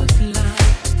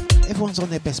 Everyone's on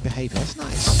their best behaviour. That's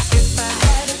nice.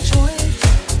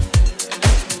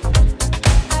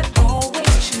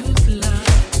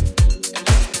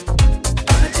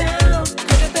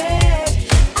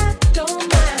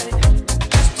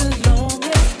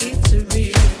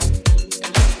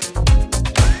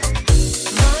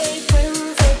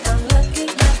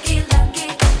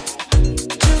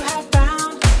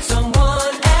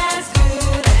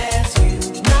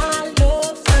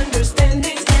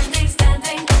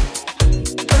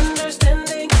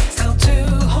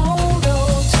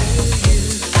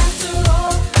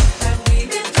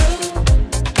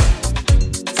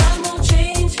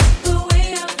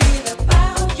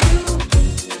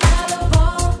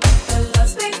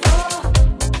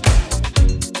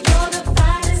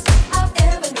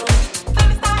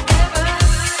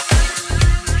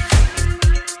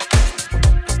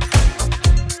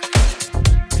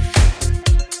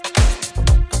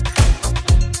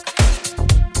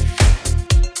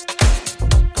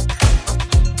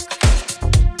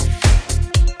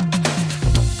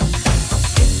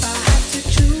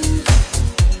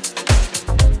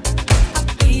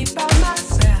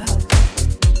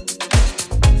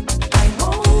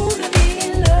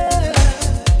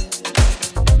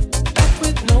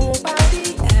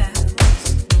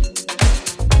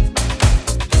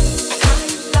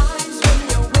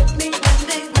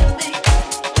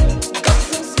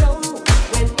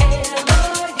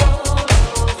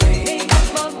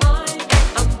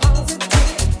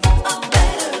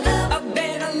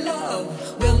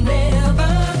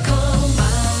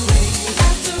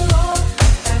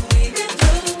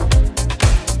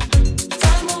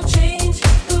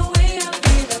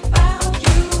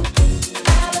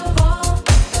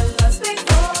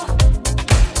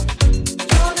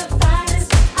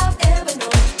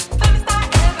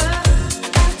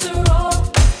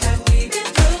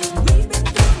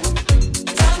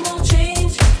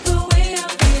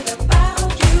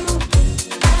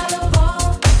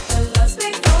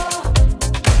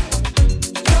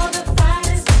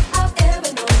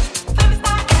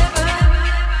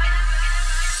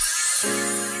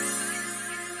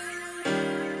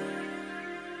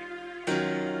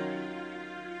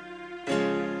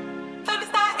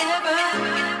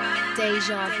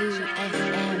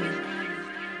 dejavufm.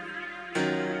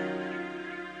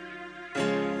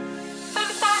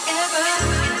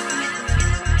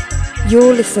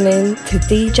 You're listening to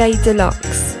DJ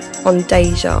Dlux on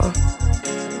Deja.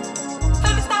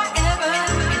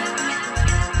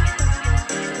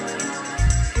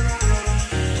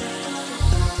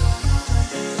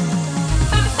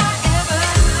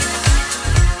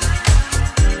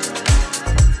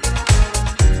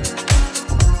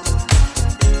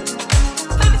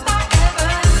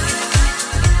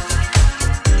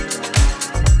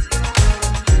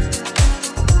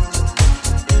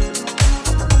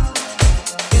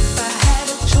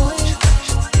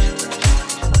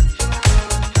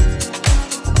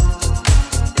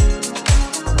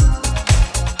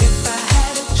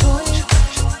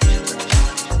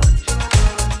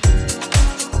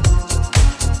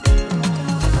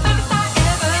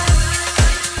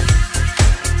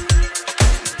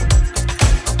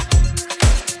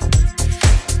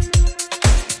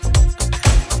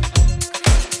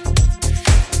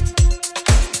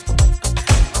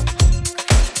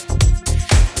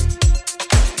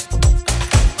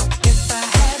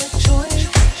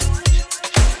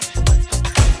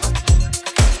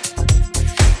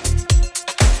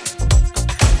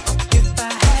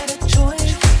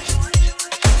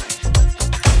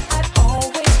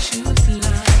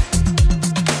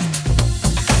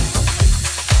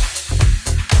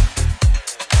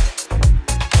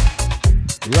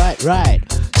 Right,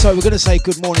 so we're going to say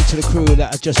good morning to the crew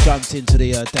that have just jumped into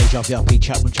the Deja VRP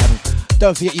Chapman channel.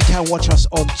 Don't forget you can watch us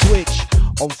on Twitch,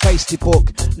 on Facebook,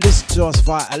 listen to us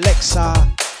via Alexa,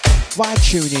 via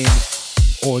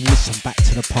TuneIn, or listen back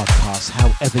to the podcast,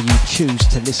 however you choose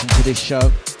to listen to this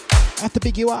show. I have to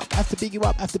big you up.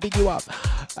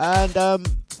 And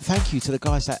thank you to the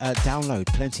guys that download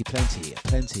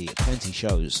plenty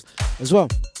shows as well.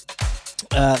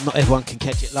 Not everyone can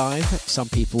catch it live. Some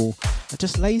people are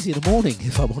just lazy in the morning,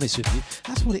 if I'm honest with you.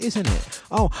 That's what it is, isn't it?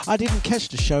 Oh, I didn't catch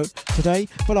the show today,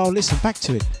 but I'll listen back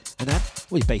to it. And that,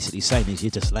 what you're basically saying is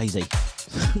you're just lazy.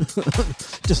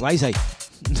 Just lazy.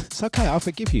 It's okay, I'll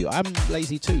forgive you. I'm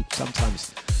lazy too,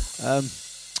 sometimes.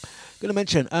 Gonna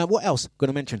mention, what else?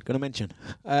 Gonna mention.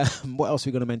 What else are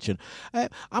we gonna mention?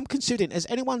 I'm considering, has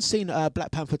anyone seen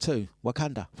Black Panther 2,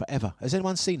 Wakanda Forever? Has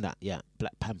anyone seen that? Yeah,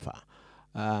 Black Panther.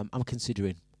 I'm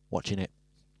considering watching it.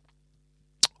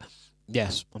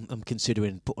 Yes, I'm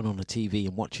considering putting on the TV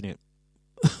and watching it.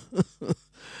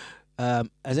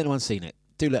 Has anyone seen it?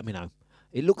 Do let me know.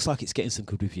 It looks like it's getting some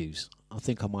good reviews. I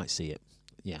think I might see it.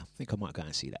 Yeah, I think I might go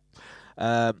and see that.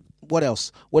 What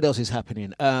else? What else is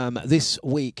happening? This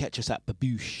week, catch us at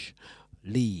Babouche,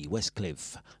 Lee,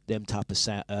 Westcliff, them type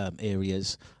of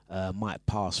areas. Might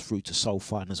pass through to Soul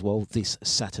Fighting as well this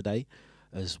Saturday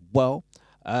as well.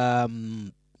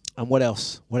 And what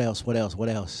else?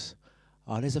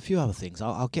 Oh, there's a few other things.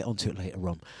 I'll get onto it later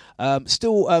on.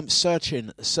 Still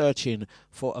searching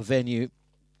for a venue.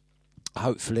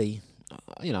 Hopefully,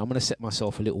 I'm going to set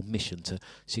myself a little mission to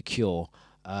secure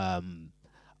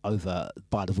over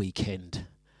by the weekend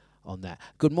on that.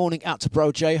 Good morning out to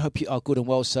Bro J. Hope you are good and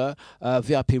well, sir.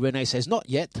 VIP Renee says, not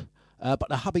yet, but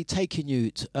the hubby taking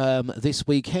you this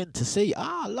weekend to see.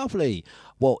 Ah, lovely.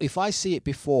 Well, if I see it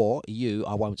before you,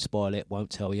 I won't spoil it, won't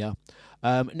tell you.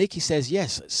 Nikki says,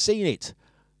 yes, seen it.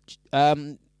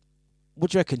 What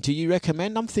do you reckon? Do you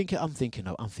recommend? I'm thinking of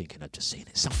just seeing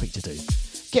it. Something to do.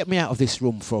 Get me out of this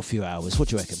room for a few hours. What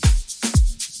do you reckon?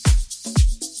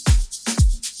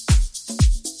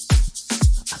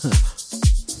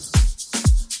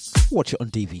 Watch it on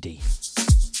DVD.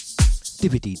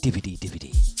 DVD.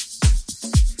 DVD.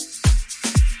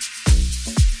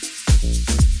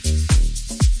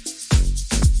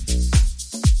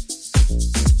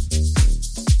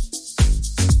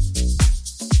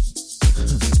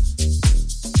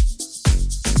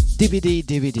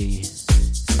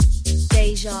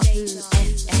 Deja Vu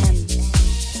FM.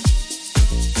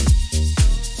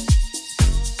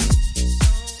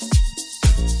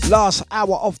 Last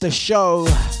hour of the show.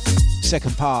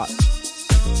 Second part.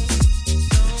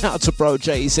 Out to Bro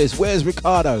Jay. He says, where's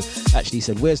Ricardo? Actually, he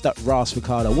said, where's that Ras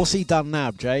Ricardo? What's he done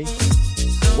now, Jay?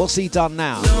 What's he done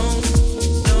now?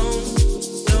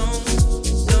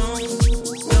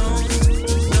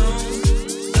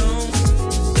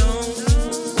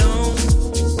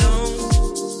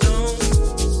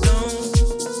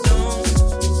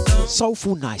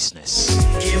 Soulful niceness.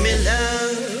 Give me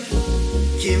love,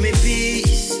 give me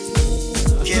peace,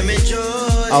 give me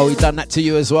joy. Oh, he done that to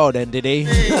you as well then, did he?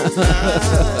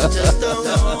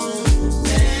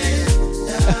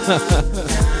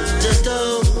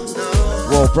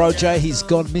 Well, Bro Jay, he's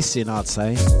gone missing, I'd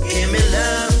say. Give me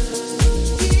love,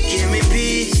 give me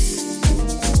peace,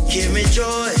 give me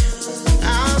joy.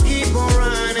 I'll keep on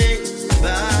running,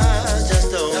 but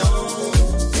just don't.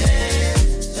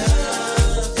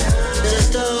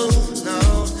 Just don't,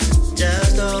 no,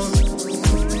 just don't.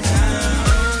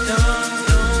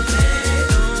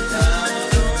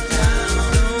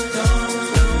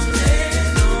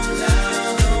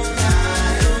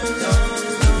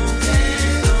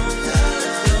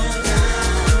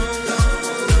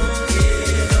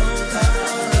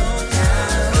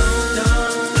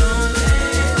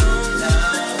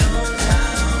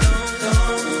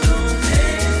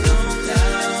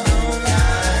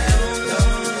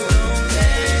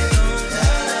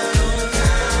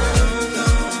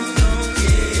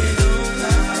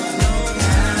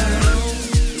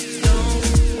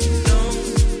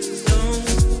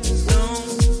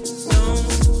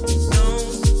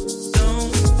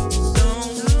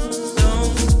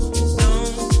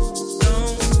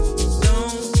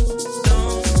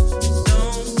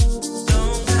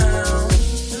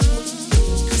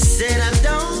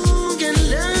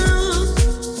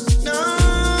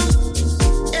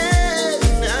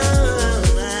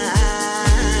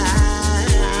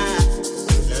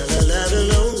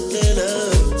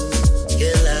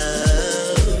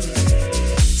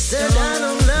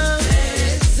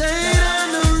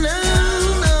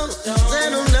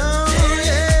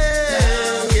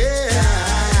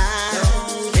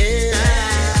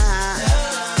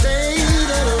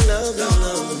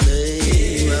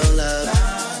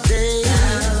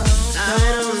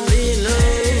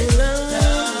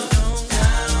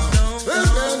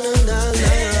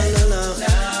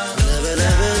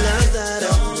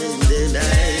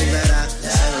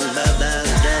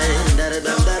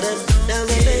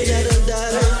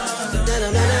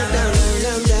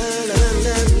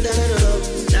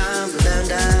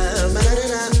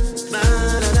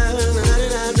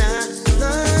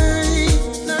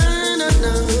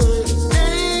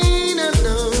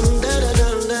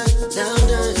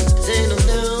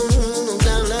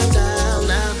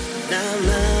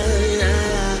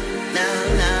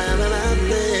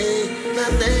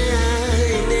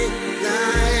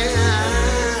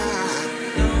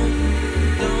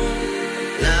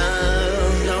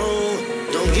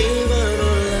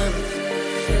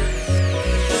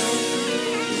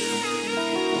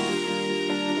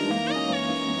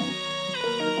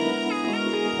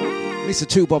 Mr.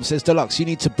 Two Bob says, Dlux, you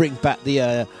need to bring back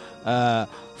the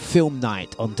film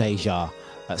night on Deja.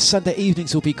 Sunday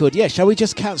evenings will be good. Yeah, shall we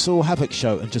just cancel Havoc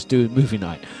show and just do a movie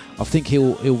night? I think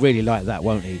he'll really like that,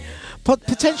 won't he?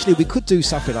 Potentially, we could do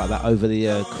something like that over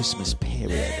the Christmas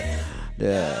period,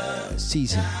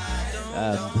 season.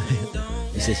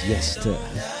 He says yes to.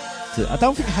 I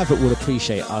don't think Havoc will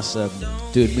appreciate us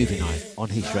doing movie night on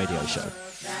his radio show.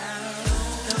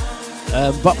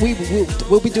 But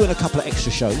we'll be doing a couple of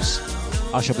extra shows.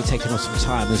 I shall be taking off some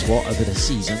time as well over the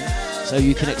season, so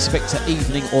you can expect an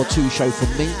evening or two show from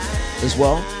me as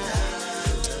well.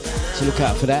 So look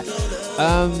out for that.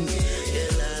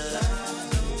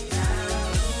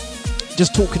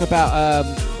 Just talking about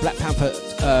Black Panther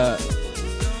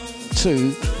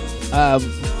 2,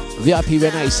 VIP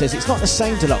Renee says, it's not the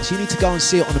same, Dlux. You need to go and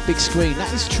see it on a big screen.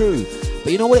 That is true.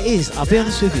 But you know what it is? I'll be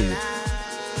honest with you.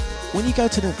 When you go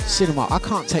to the cinema, I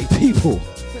can't take people.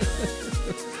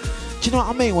 Do you know what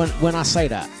I mean when I say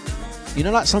that? You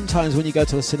know, like sometimes when you go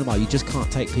to the cinema, you just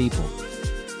can't take people.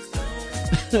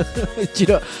 Do you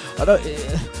know? I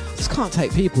just can't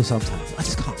take people sometimes. I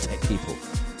just can't take people.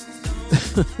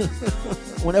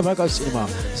 Whenever I go to cinema,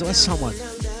 there's always someone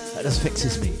that just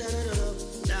fixes me.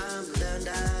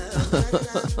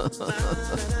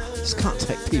 Just can't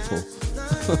take people.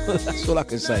 That's all I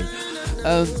can say.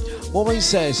 Maureen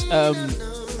says,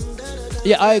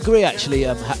 yeah, I agree actually,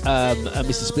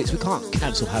 Mr. Splits. We can't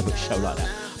cancel Havoc show like that.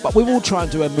 But we will try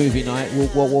and do a movie night.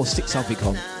 We'll stick something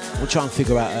on. We'll try and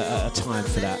figure out a time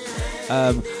for that.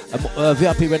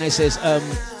 VIP Renee says,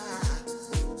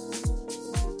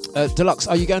 Dlux,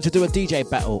 are you going to do a DJ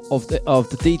battle of the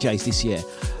DJs this year?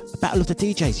 A battle of the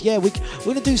DJs? Yeah, we're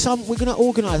going to do some. We're going to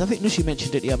organise. I think Nushi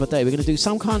mentioned it the other day. We're going to do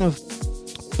some kind of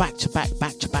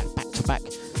back-to-back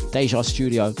Deja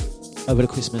studio over the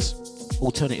Christmas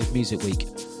alternative music week.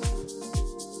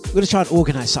 We're going to try and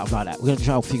organise something like that. We're going to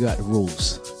try and figure out the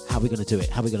rules. How we're going to do it.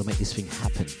 How we're going to make this thing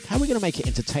happen. How we're going to make it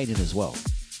entertaining as well.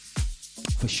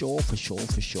 For sure.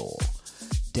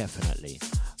 Definitely.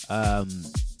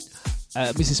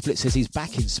 Mrs. Split says he's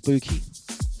back in Spooky.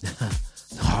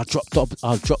 I'll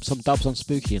drop some dubs on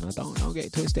Spooky and I don't get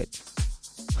it twisted.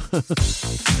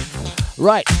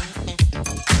 Right.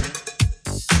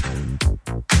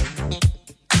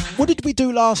 What did we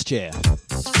do last year?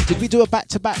 Did we do a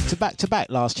back-to-back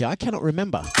last year? I cannot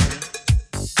remember.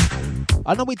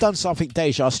 I know we've done something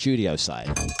Deja studio side.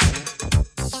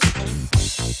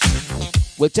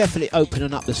 We're definitely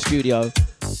opening up the studio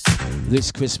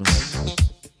this Christmas.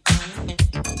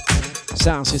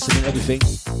 Sound system and everything.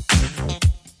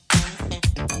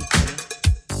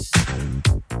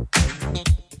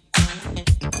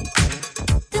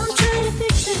 Don't try to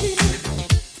fix it.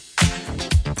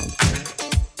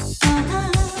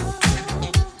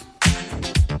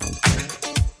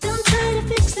 Don't try to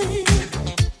fix it.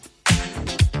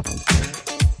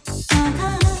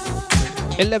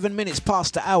 11 minutes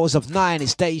past the hours of 9,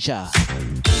 it's Deja.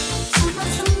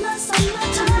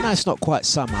 No, it's not quite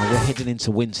summer, we're heading into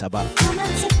winter, but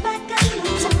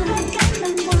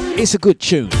it's a good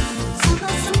tune.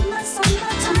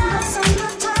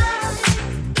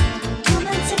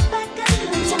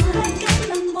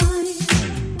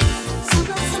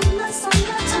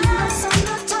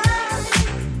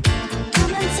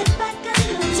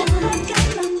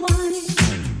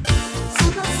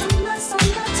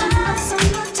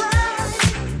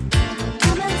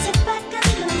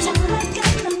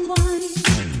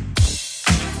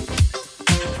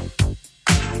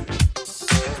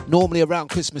 Normally around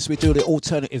Christmas we do the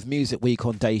alternative music week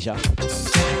on Deja.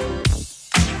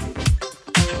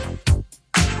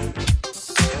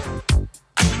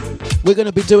 We're going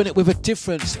to be doing it with a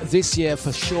difference this year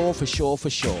for sure.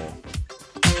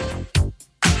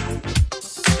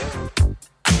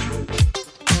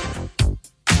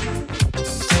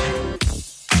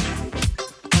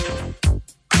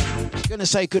 Going to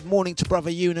say good morning to Brother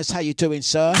Eunice. How you doing,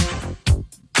 sir?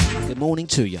 Good morning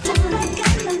to you.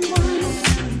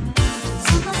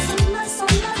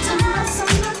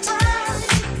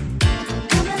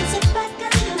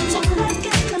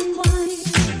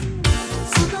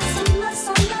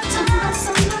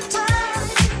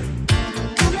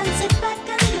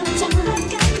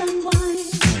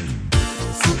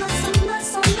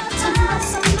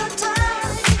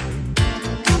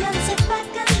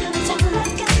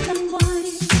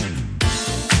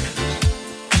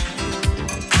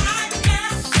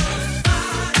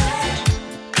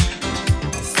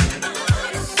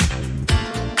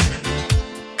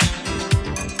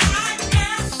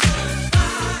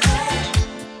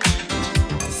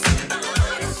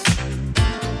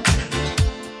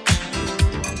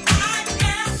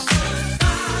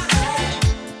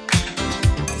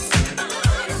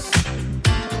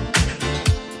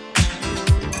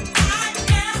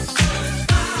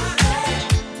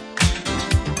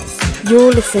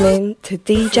 You're listening to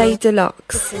DJ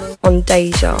Dlux on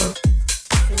Deja.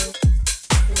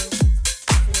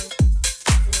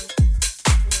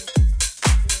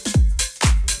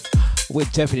 We're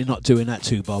definitely not doing that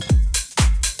too, Bob.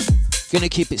 Gonna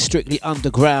keep it strictly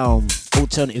underground,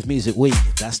 alternative music week.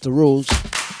 That's the rules.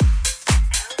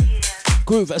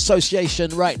 Groove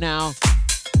Association right now.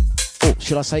 Or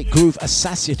should I say Groove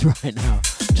Assassin right now?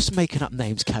 Just making up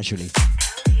names casually.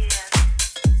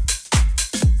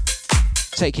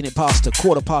 Taking it past the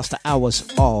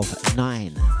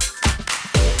 9:15.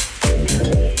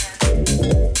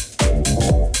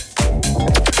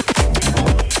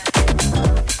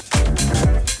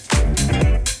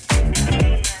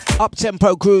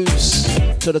 Up-tempo grooves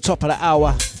to the top of the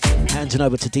hour. Handing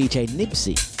over to DJ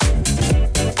Nibsy.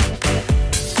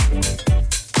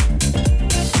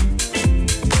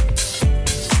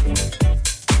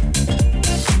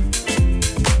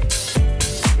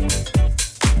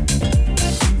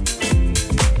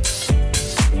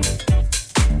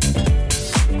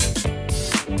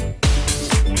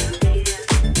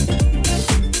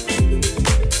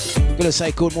 Gonna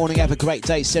say good morning, have a great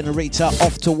day, Senorita.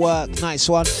 Off to work, nice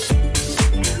one.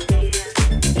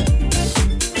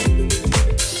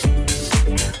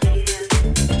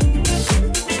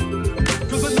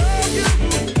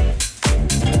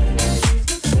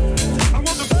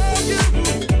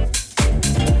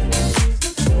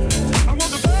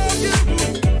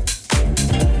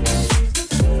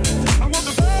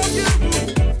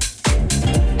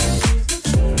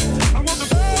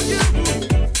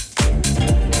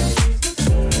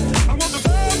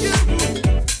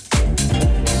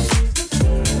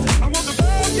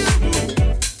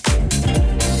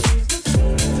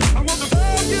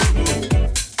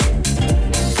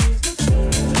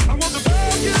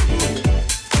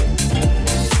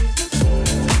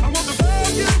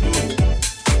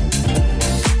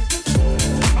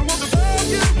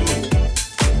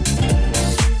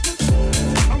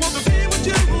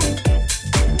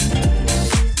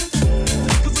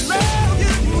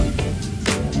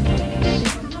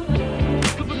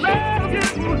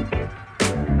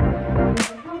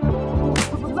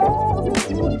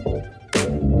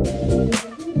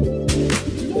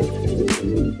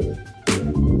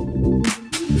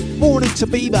 To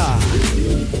Bieber.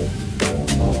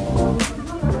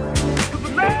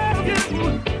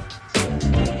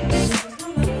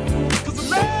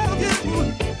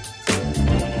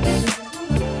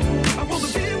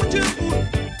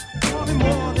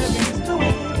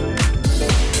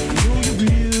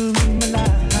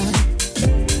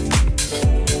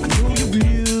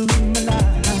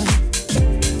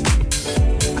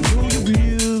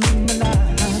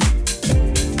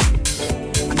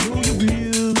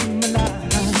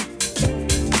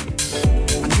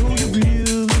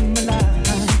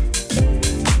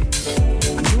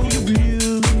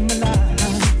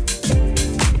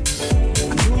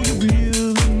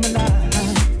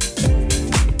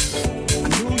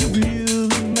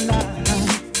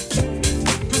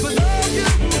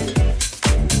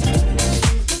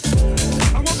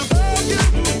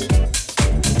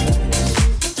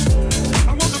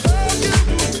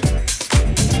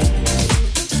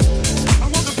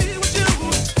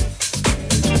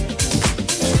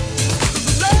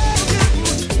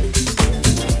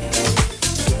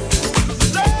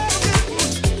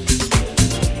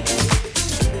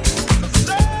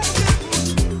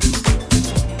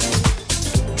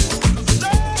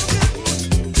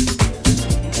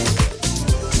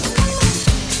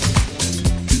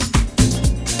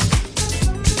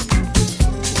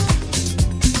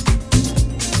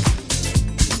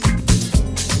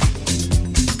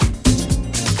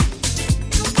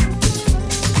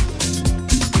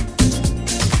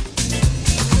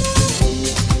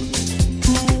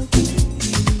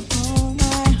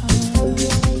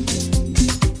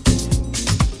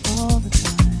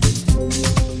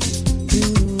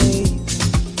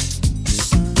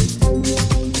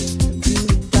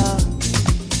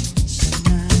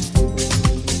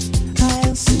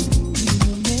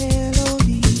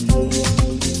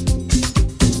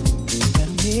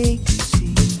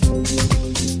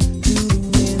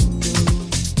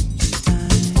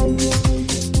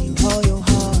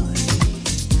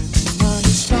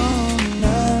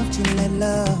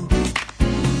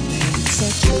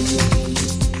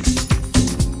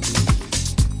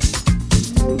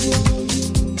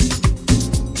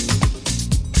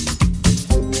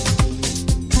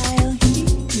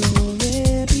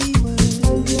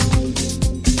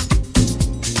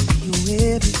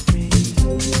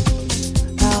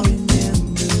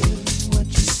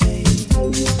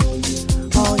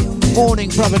 Morning,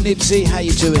 brother Nibsy, how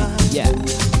you doing? Yeah.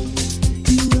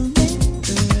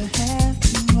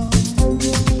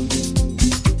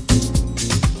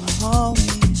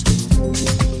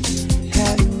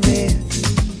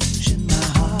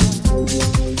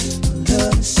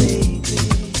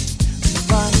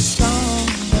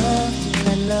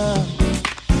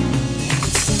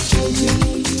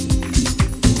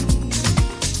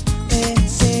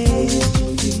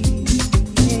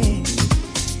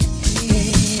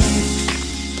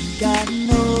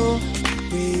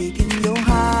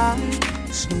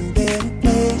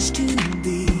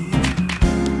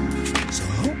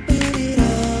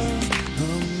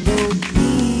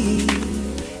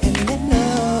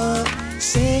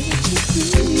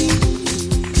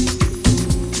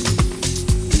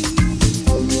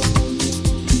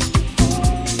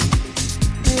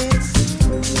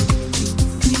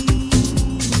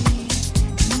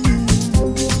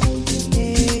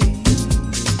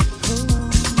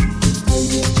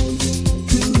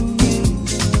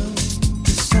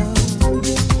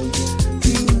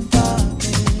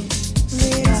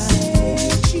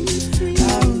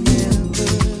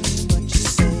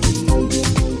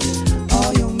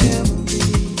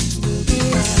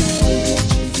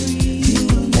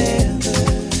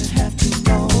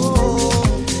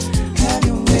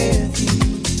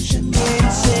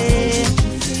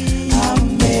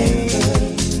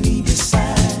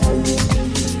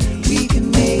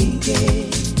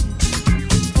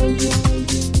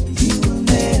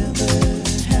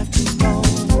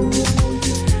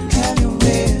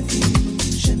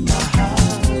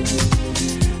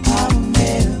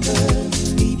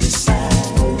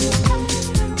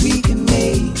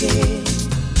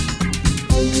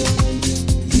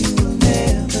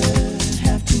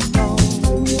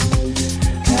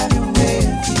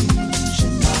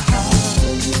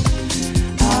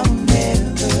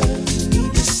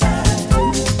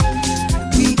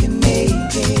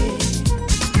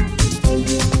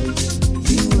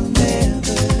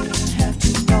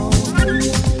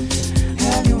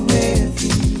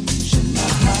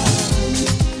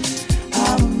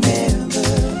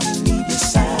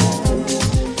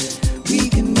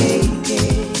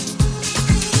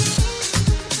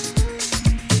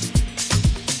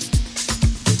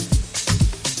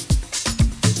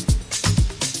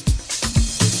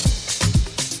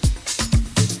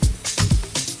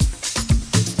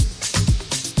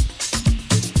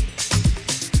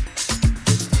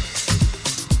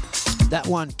 That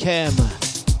one, Cam.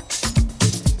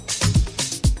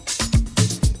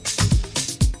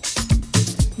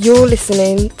 You're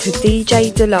listening to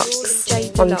DJ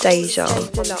Dlux on Deja.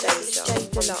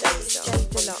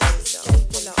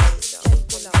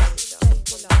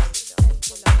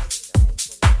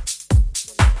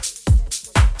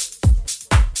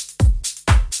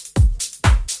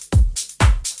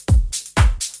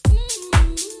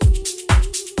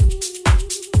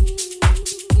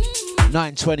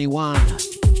 9:21.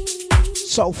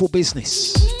 Soulful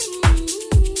Business.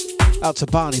 Out to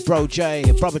Barney, Bro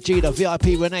J, Brother Gita,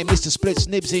 VIP Renee, Mr. Splits,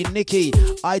 Nibsy, Nikki,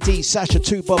 ID, Sasha,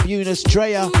 2 Bob Eunice,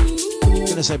 Drea.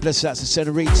 Gonna say blessed out to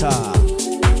Senorita.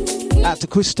 Out to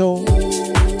Crystal,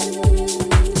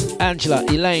 Angela,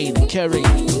 Elaine, Kerry.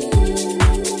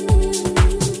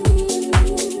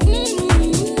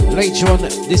 Later on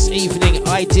this evening,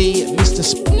 ID,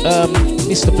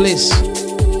 Mr. Bliss.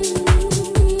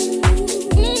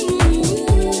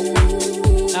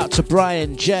 Out to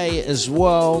Brian J as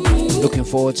well. Looking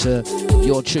forward to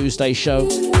your Tuesday show.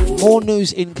 More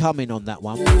news incoming on that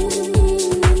one.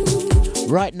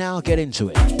 Right now, get into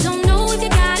it. Don't know if you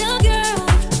got a girl.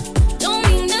 Don't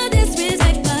mean no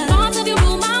disrespect, but thoughts of you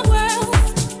rule my world.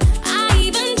 I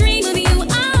even dream of you,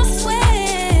 I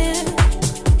swear.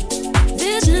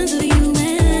 Visions of you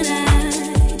and I.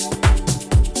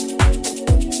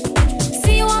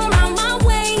 See you all around my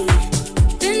way.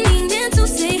 Been meaning to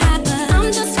say hi, but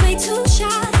I'm just way too shy.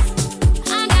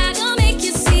 I gotta make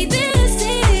you see this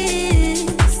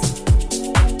is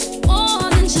more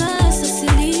than just a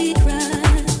silly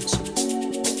crush.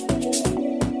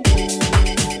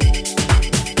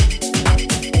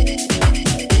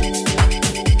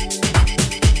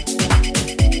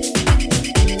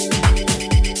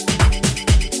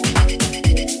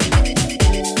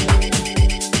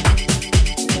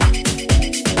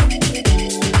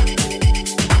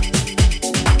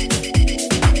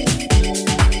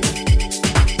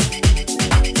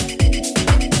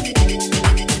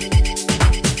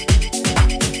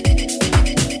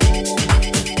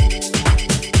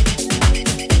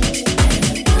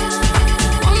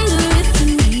 Wonder if you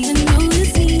even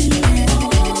notice me.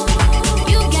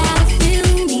 You gotta feel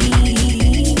me.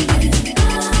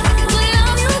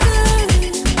 Love you good.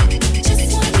 Just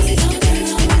wanna be your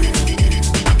girl.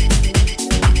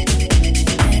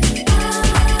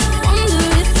 Wonder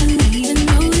if you even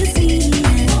notice me.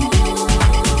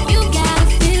 You gotta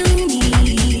feel me.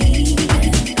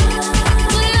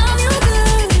 Love you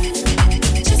good.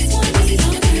 Just wanna be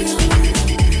your girl.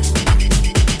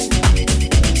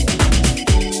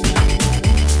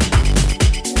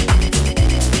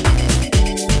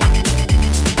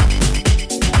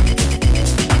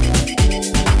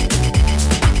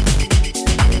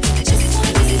 Just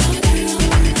wanna be your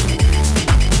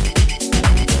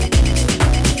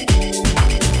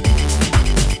girl.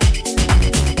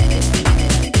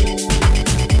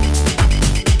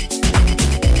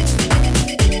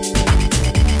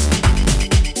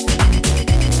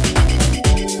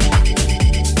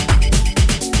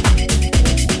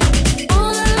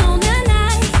 All alone at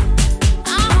night, I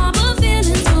harbor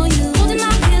feelings for you, holding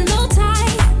my pillow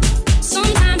tight.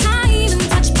 Sometimes I even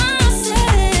touch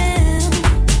myself,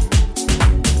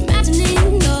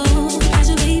 imagining your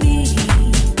pleasure, baby.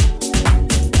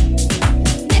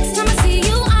 Next time I see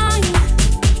you, I'm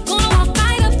gonna walk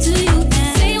right up to you and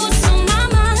say what's on my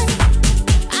mind.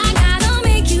 I gotta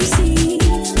make you see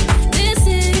this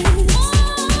is more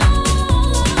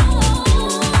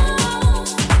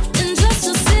than just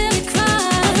a silly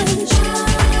crush.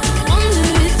 Wonder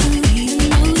if you even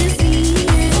notice me.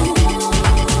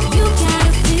 You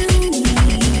gotta feel me.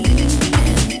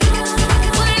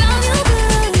 Love you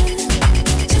good.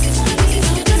 Just wanna be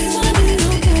your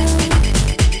girl.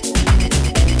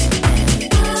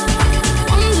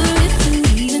 Wonder if you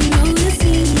even notice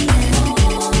me.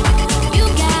 You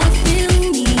gotta feel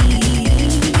me.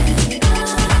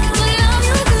 Love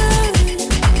you good.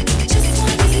 Just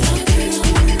wanna be your girl.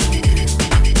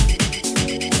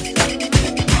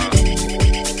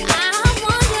 I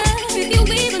wonder if you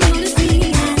even notice me.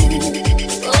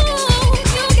 Ooh,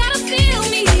 you gotta feel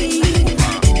me.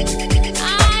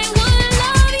 I would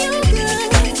love you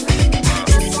good.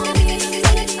 Just wanna be your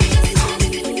girl.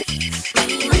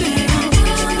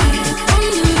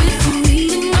 Wonder if you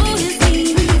even notice me.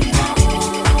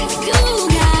 You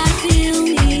gotta feel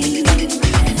me.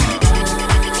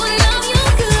 Would love you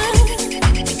good.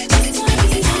 Just wanna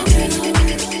be your girl.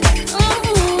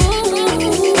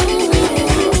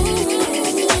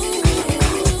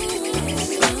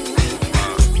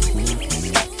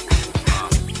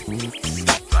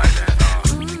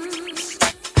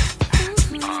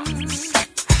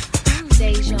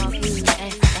 Deja vu.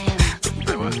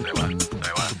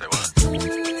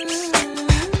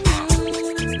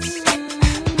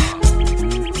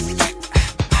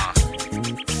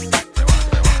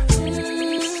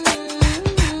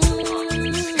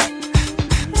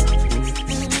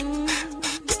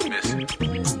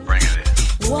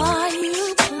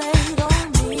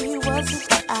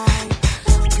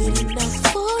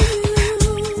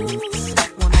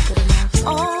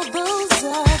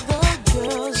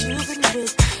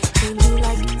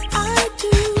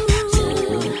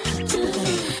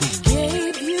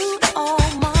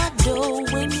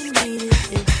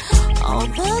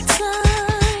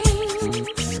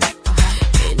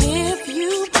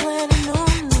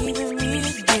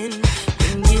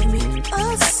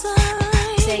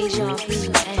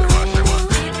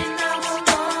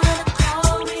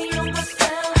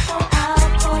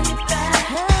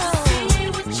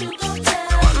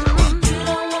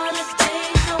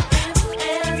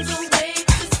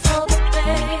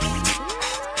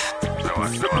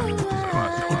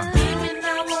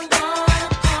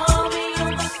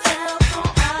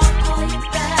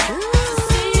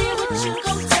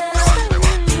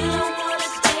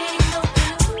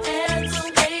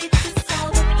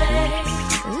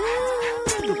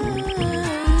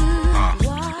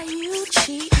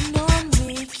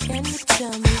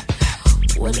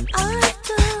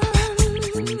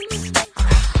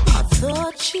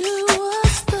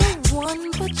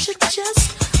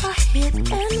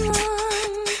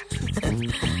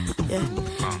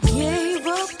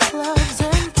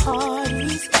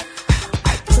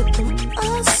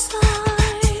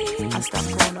 stop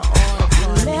going to all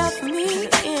parties. Left me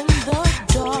in the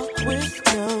dark with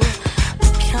no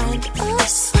kind of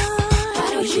sign. Why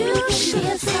don't you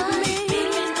share some?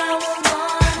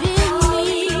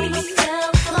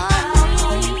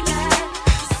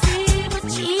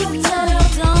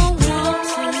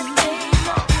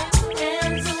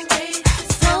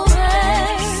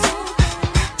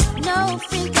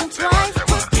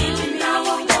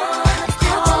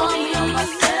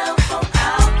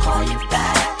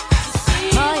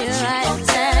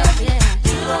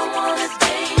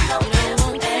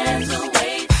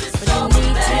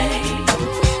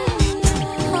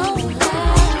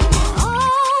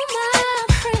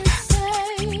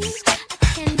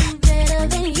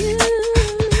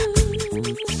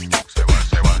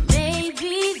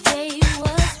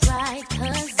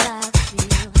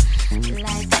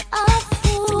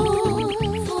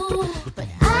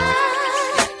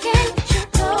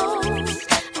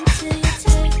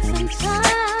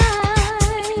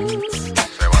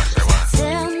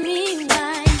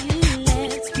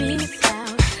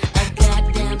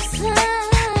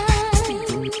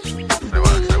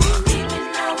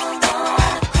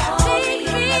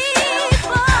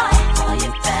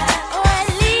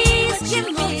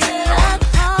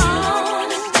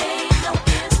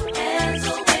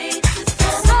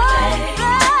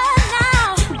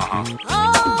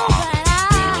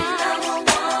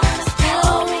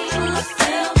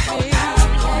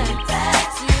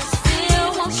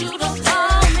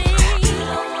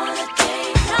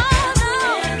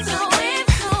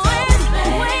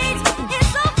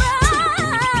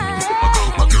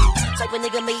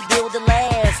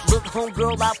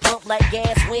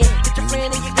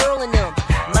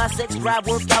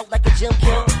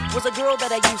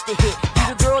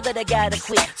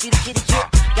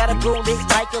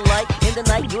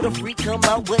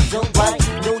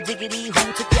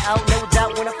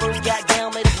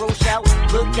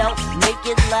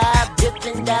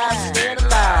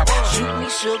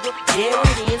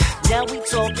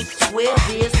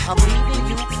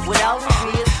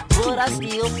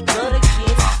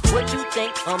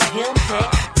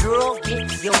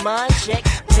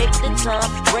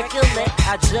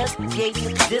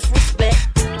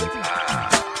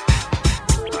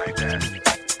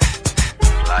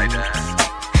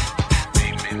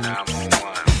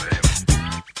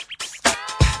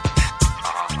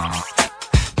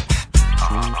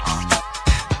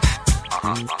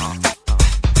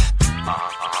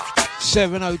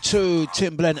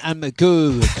 Timbaland and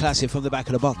Magoo, classic from the back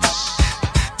of the box.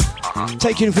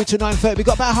 Taking you through to 9:30. We've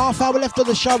got about half hour left on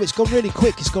the show. It's gone really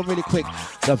quick.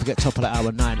 Don't forget, top of the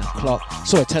hour, 9 o'clock.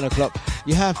 Sorry, 10 o'clock.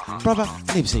 You have Brother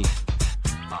Nibsy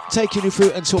taking you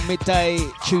through until midday,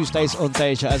 Tuesdays on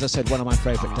Deja. As I said, one of my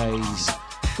favourite days.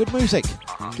 Good music.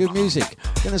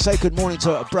 Gonna say good morning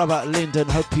to Brother Lyndon.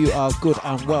 Hope you are good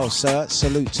and well, sir.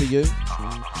 Salute to you.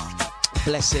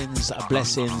 Blessings.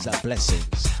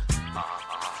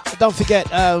 Don't forget,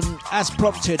 as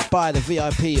prompted by the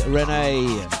VIP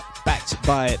Renee, backed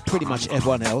by pretty much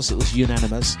everyone else, it was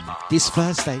unanimous. This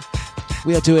Thursday,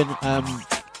 we are doing a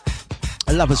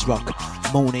Lovers Rock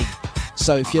morning.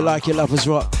 So if you like your Lovers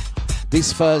Rock,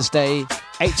 this Thursday,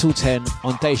 8 till 10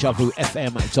 on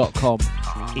dejavufm.com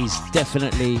is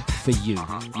definitely for you.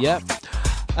 Yeah.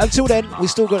 Until then, we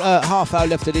still got a half hour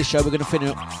left of this show. We're going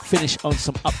to finish on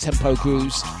some up-tempo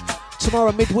grooves.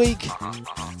 Tomorrow midweek,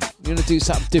 we're going to do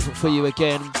something different for you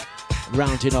again.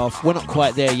 Rounding off. We're not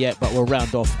quite there yet, but we'll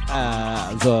round off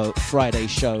the Friday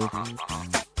show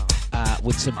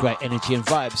with some great energy and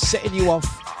vibes, setting you off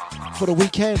for the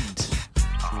weekend.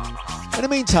 In the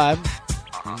meantime,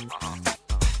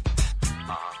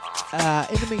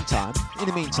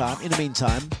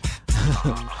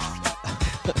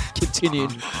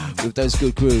 continuing with those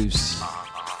good grooves.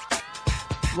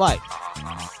 Right.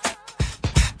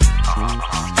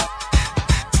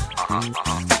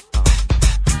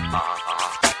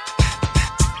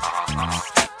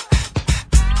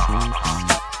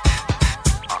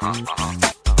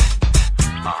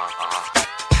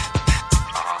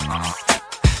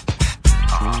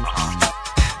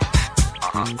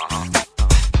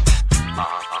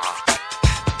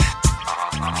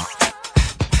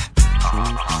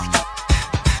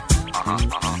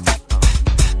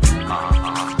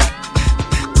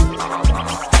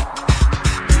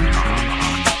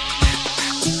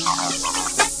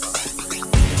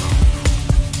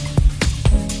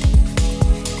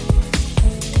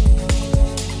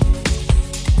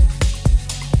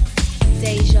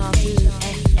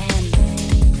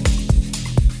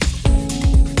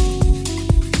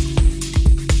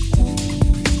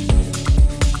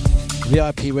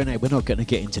 VIP Renee, we're not going to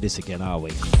get into this again, are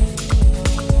we?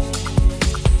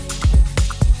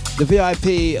 The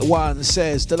VIP one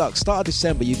says, Deluxe, start of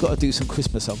December, you've got to do some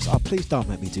Christmas songs. Oh, please don't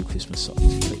make me do Christmas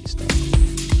songs. Please don't.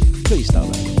 Please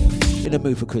don't make me. In the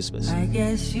mood for Christmas. I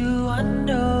guess you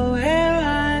wonder where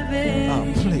I've been.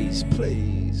 Oh, please,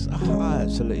 please. Oh,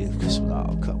 absolutely. Christmas.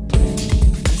 Oh, come, please.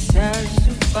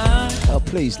 Oh,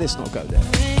 please, let's not go there.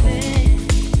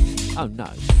 Oh, no.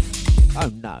 Oh,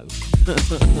 no.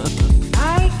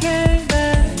 I came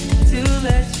back to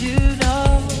let you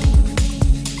know.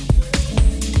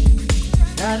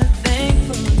 Got a thing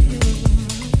for you.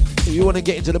 If you want to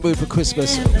get into the mood for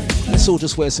Christmas, let's all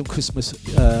just wear some Christmas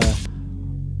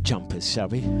jumpers, shall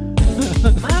we?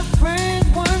 My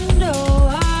friend wonder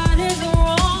what is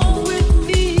wrong with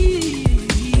me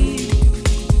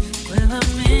when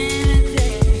I'm in a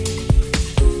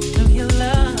daze of your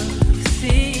love, you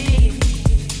see.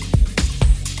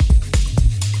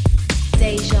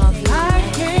 Deja vu.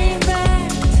 I came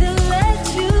back to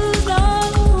let you know.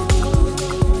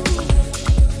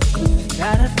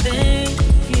 Got a thing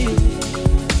for you,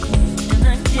 and I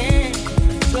can't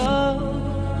go.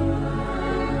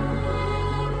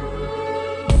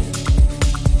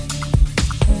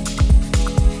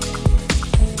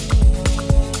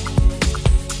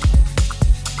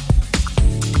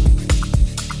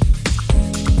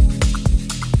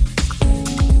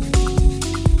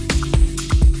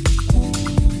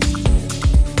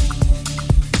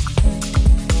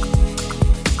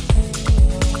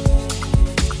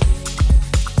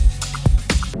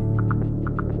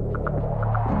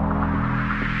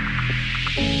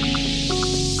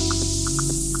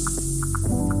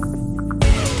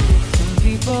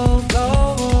 People go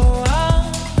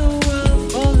around the world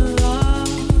for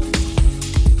love,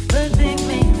 but they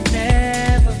may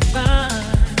never find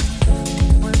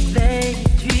what they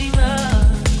dream of.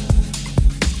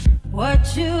 What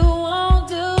you won't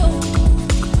do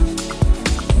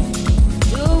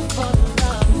for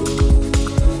love.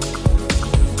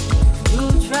 You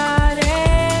tried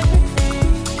everything,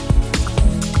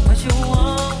 what you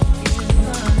want is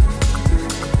love.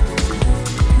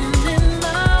 And in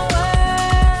my world,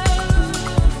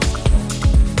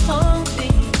 only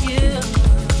you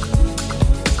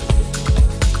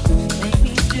make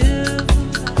me do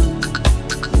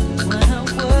what I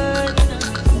would not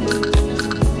do.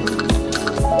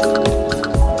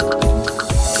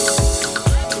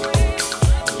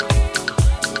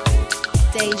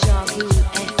 Deja vu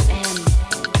FM.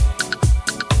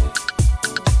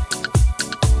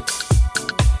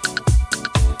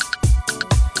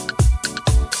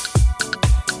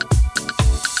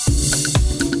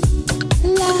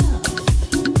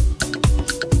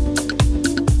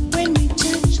 When we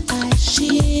touch, I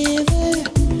shiver.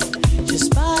 Just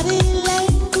body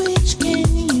language, can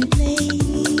you blame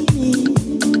it?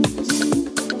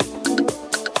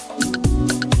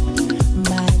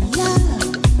 My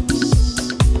love's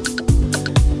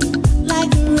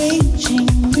like a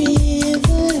raging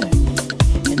river,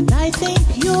 and I think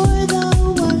you're the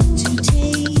one to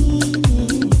tame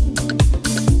it.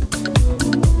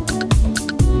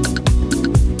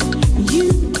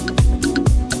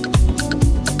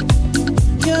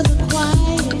 You're the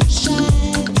quiet, shy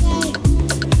type.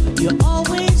 You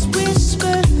always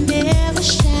whisper, never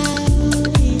shout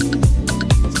it.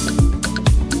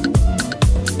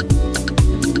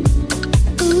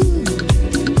 Ooh,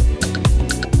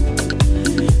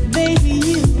 baby,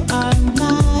 you are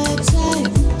my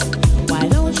type. Why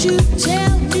don't you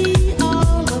tell me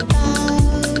all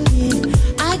about it?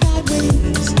 I got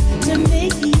ways to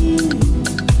make you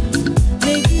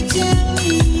tell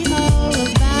me all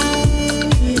about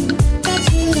it. That's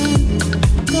what I'm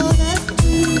gonna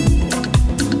do.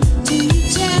 Do you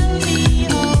tell me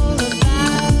all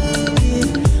about it?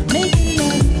 Making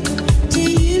love to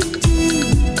you too.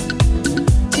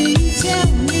 Do you tell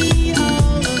me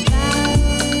all about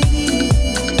it?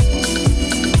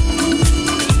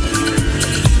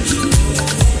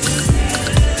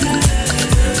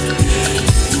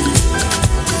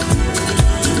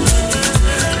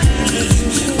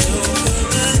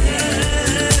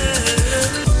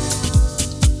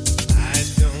 I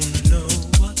don't know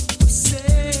what was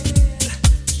said,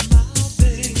 my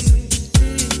baby.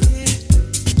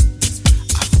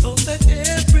 I thought that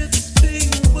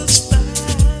everything was fine.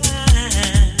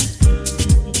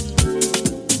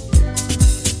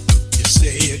 You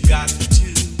say you got to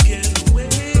get away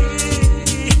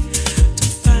to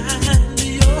find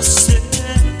yourself.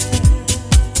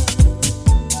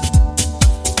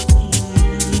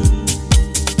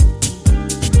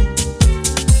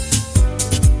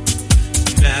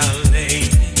 Now, lady,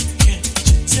 can't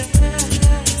you tell?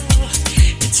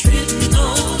 It's written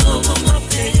all over my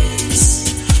face.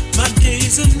 My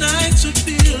days and nights would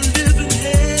be a living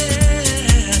hell.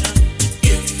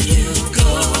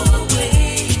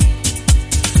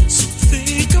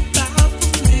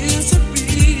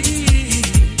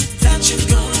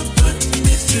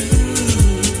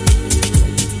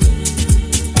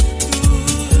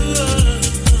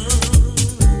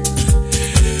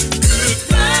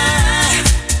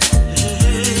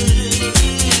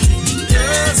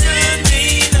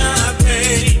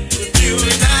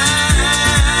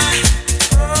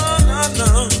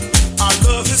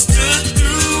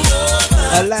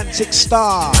 Atlantic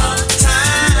Star.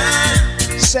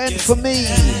 Send for me.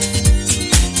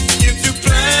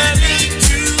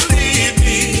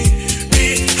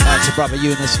 Out to brother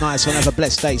Eunice, nice one. Have a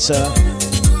blessed day, sir.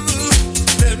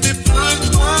 Let me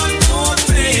put one more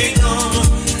thing on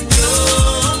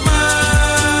your mind.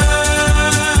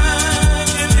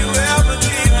 If you ever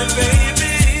need me,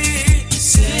 baby,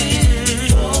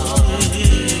 send for me.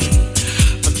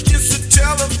 I'm just a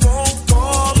telephone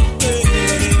call away.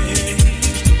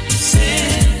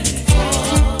 Send for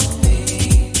me.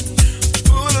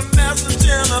 Put a message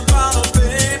in a bottle,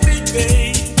 baby,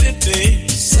 baby, baby.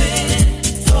 Send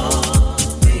for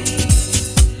me.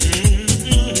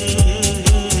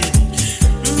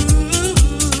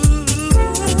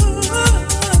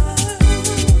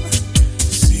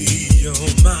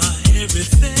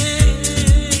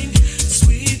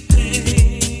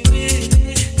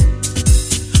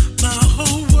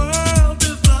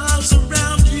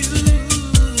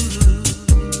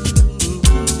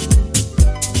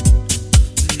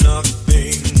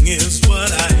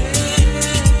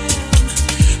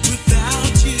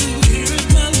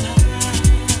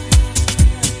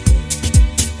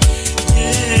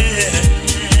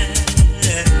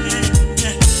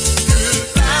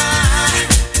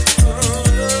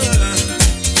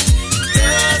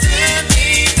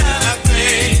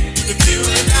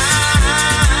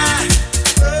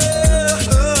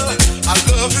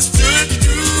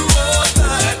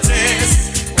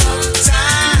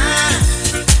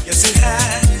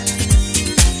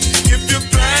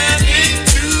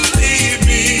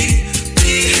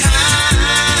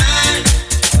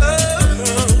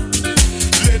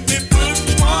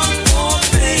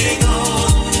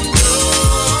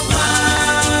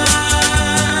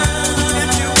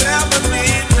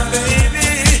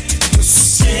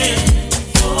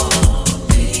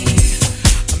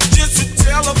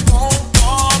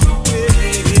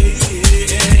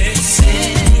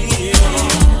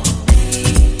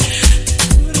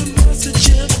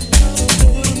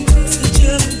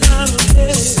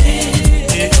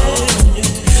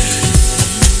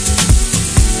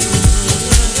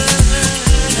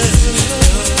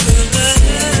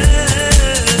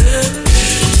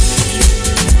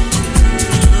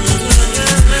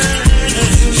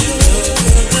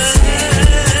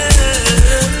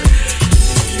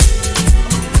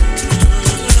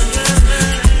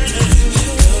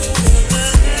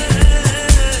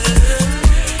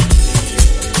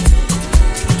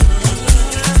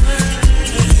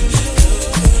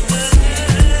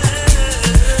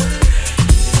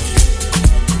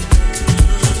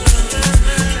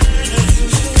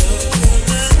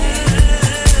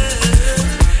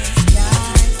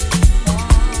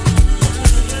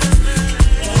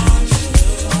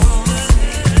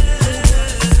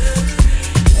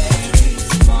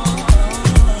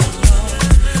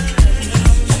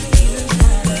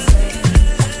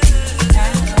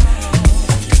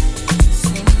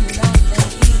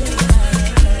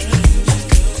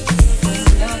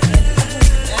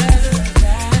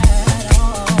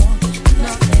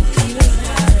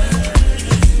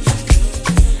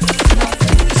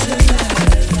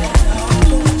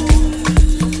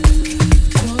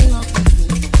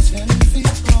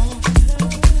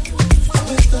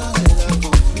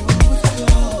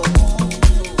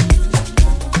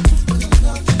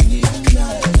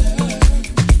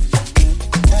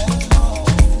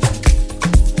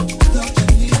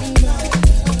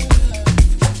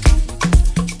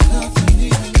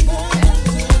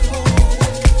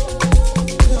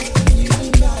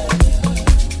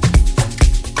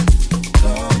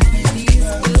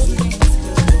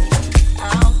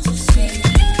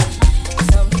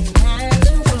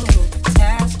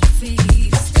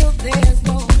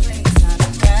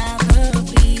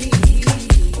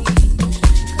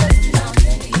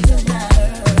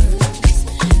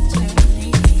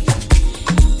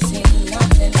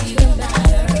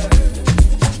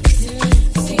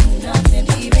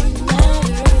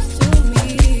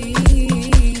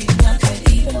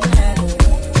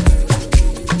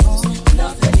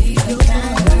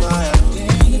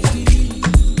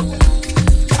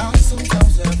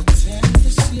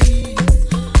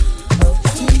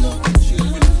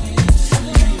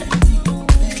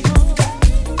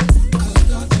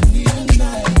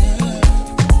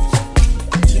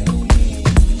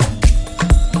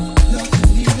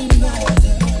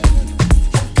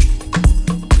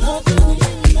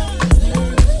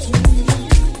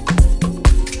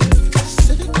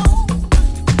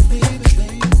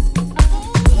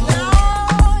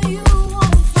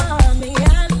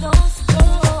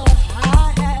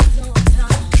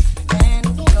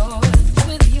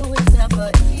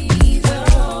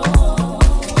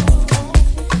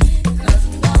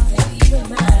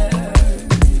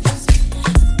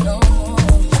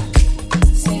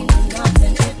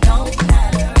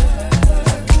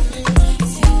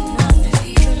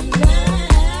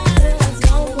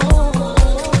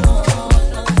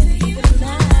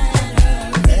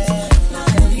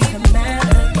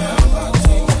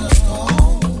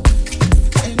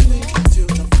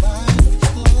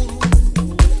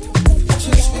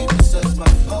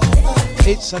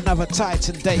 It's another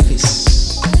Titan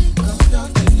Davis.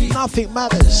 Nothing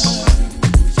matters.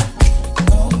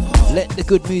 Let the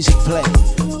good music play.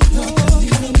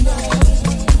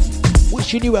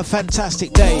 Wishing you a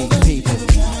fantastic day, people.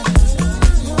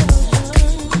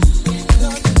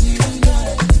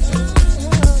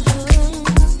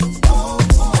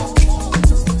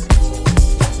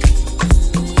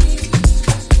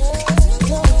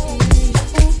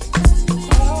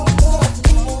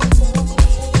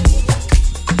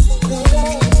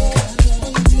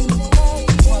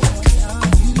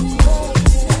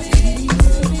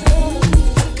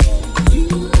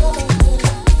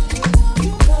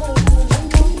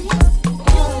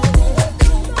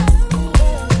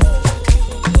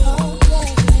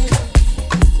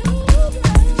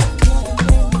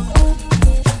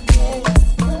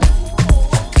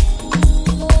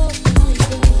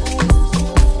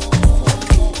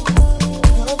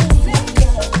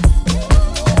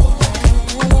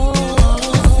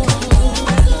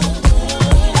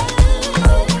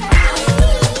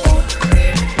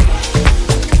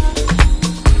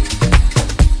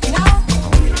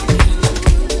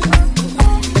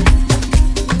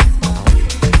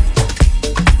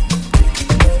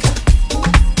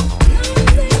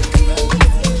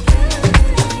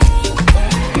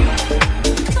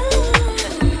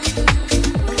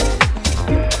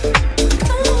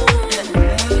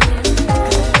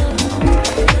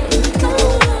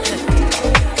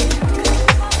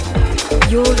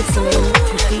 You're listening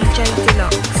to DJ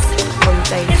Dlux on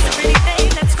Deja.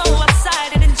 Let's go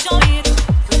outside and enjoy it.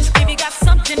 If you got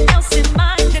something else in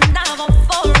mind, then I'm all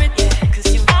for it.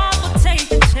 Cause I will take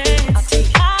a chance.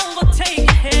 I will take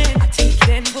a hand.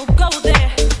 Then we'll go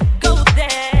there.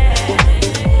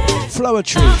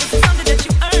 Floetry.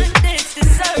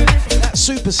 That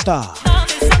superstar.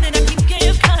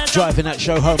 Driving that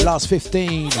show home last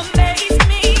 15.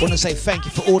 Want to say thank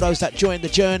you for all those that joined the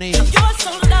journey.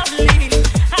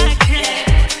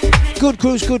 Good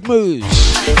grooves, good moves.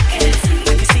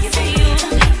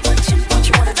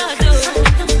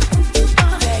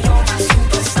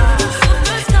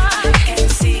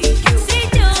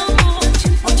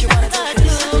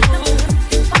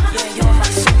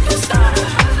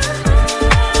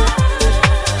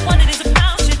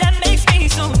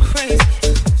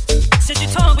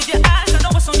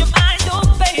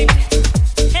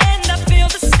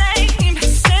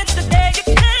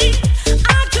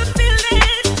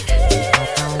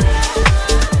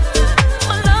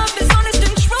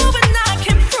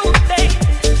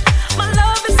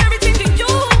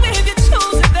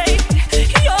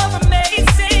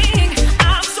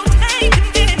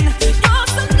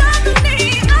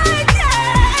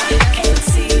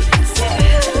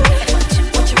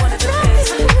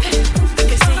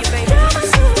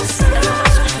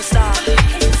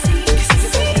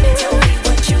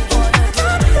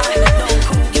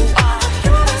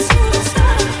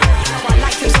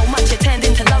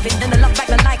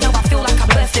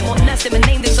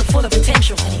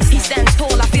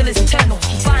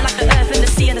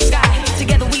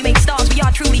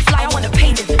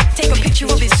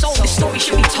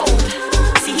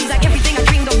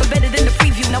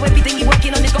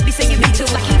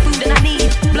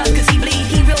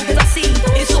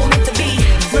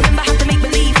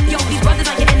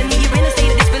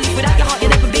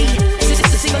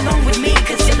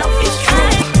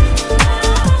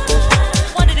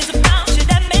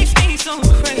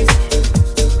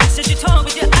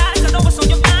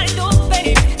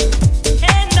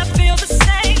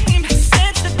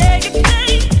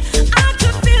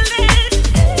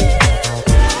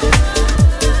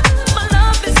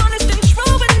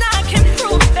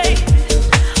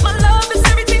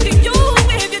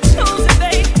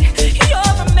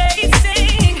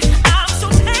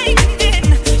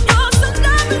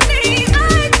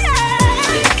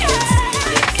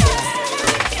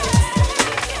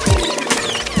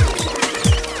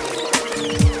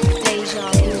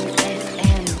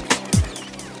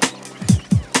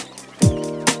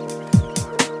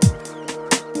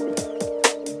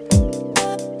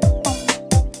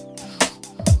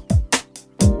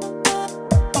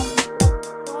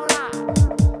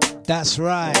 That's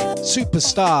right,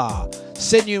 superstar.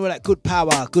 Send you that good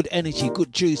power, good energy,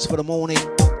 good juice for the morning.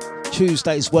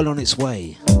 Tuesday's well on its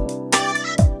way.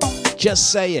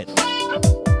 Just say it.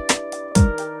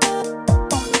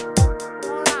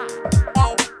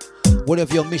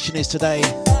 Whatever your mission is today,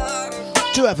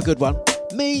 do have a good one.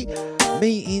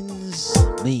 Meetings,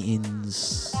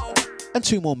 and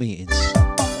 2 more meetings.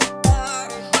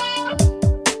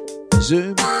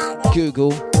 Zoom,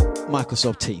 Google,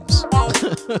 Microsoft Teams.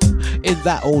 In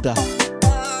that order.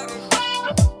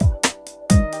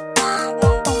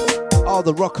 Oh,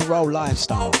 the rock and roll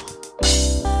lifestyle.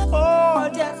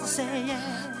 Oh, just say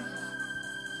yeah.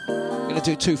 Gonna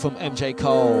do 2 from MJ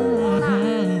Cole,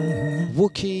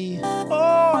 Wookie,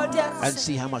 and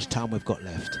see how much time we've got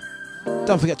left.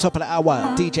 Don't forget, top of the hour,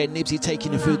 DJ Nibsy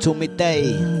taking you through till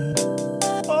midday.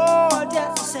 Oh,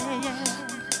 just say yeah.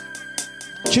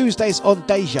 Tuesdays on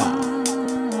Deja.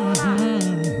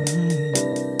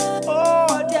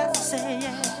 Oh, just say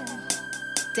yeah.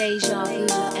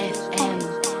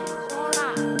 dejavufm.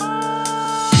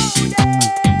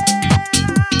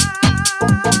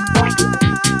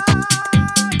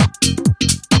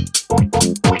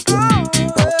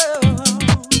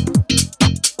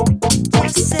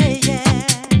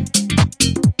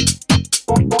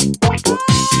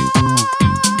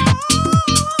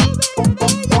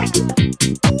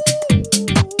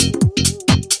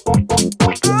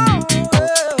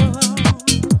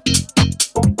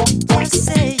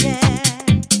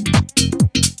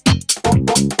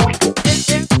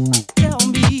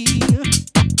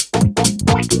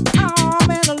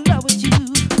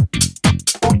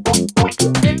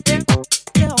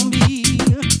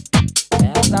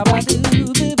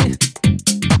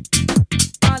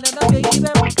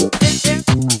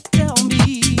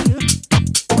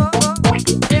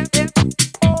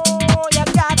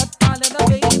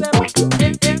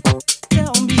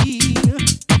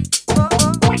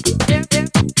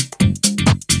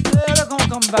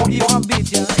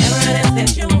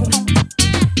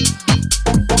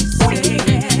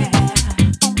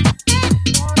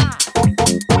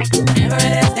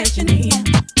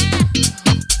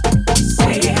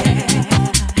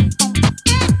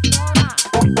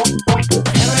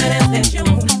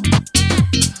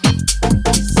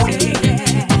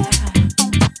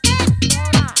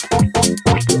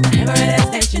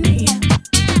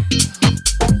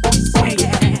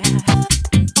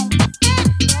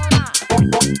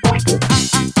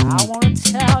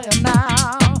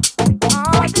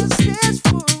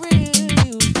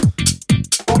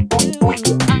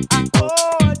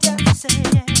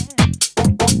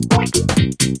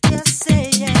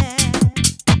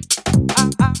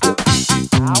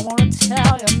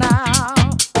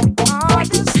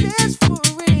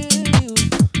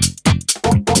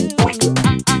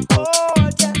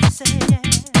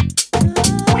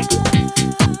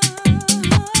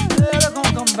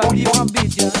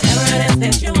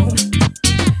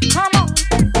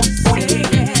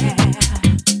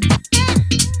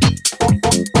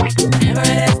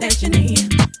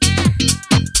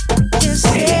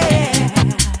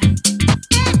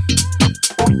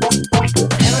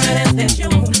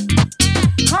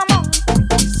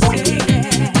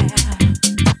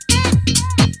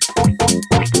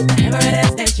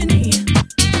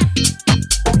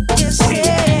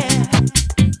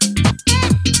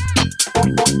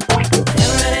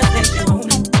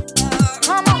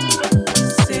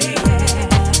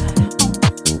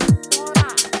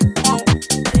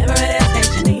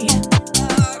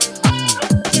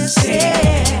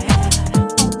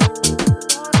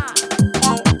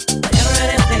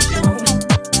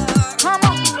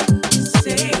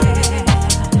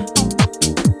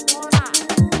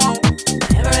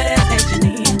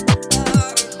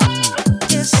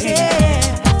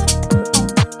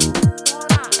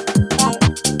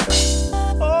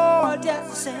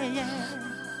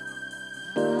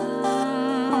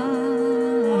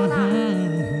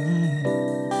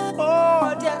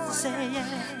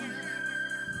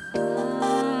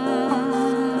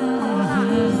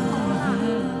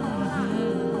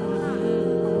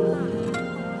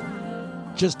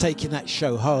 Just taking that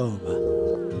show home.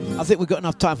 I think we've got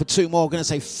enough time for 2 more. I'm going to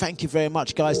say thank you very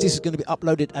much, guys. This is going to be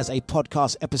uploaded as a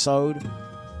podcast episode. I'm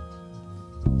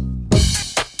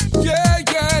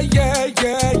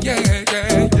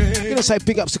going to say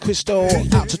big ups to Crystal,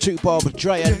 out to Toot Bob,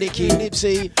 Drea, Nikki,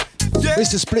 Nipsey,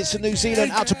 Mr. Splits in New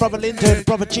Zealand, out to Brother Lyndon,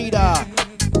 Brother Cheetah,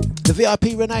 the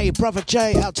VIP Renee, Brother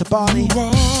Jay, out to Barney,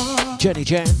 Jenny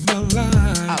Jen,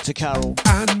 out to Carol,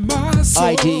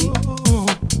 ID.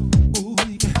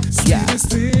 Yeah.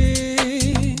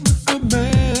 Thing a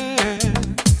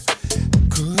man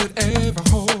could ever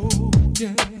hold,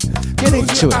 yeah. Get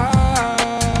into it.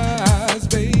 Eyes,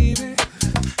 baby,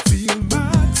 feel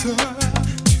my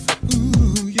touch.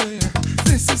 Ooh, yeah.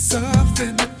 This is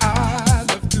something that I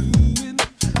love doing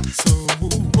so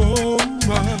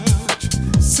much,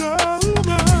 so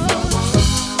much.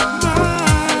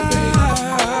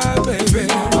 My baby.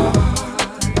 My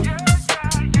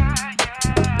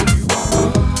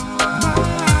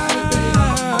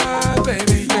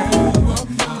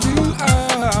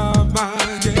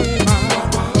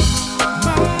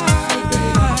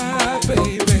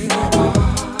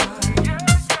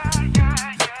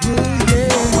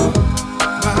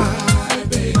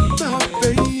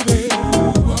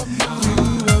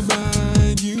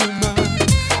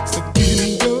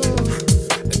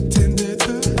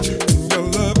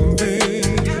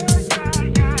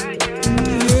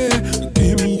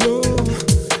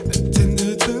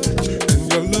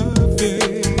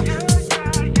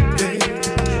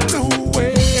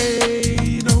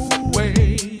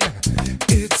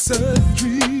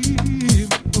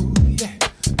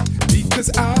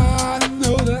 'cause I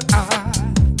know that I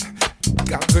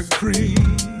got the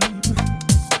cream.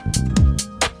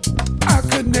 I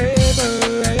could never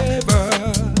ever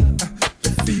be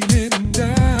feeling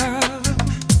down.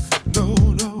 No,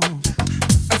 no.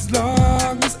 As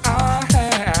long as I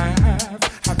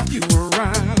have you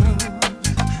around.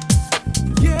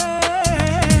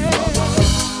 Yeah.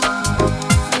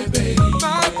 My baby.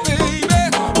 My baby.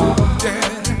 Yeah.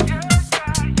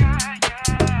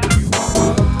 You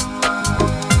are my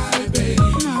baby.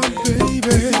 My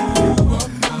baby. You are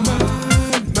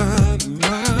mine, mine,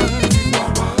 mine. You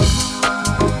are my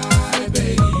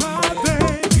baby. My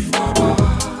baby. You are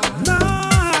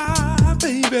my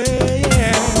baby.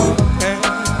 Yeah.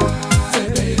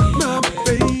 My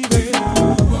baby.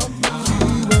 You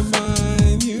are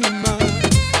mine, you mine.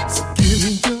 So give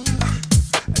me your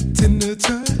tender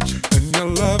touch and your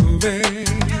loving.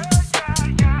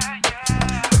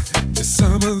 Just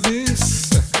some of this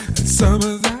and some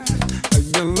of that and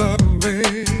your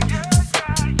loving.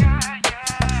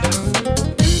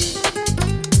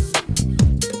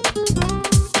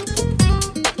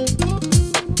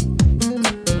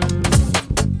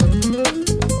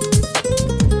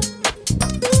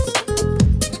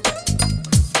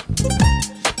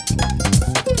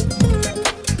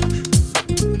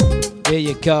 There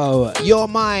you go. You're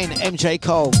Mine, MJ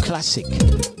Cole, classic.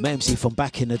 Memsy from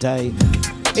back in the day.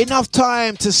 Enough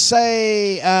time to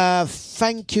say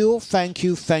thank you.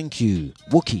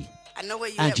 Wookie, I know where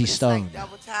you Angie at, but it's Stone. like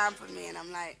double time for me, and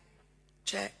I'm like,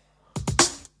 check.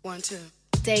 1, 2.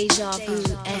 Deja Vu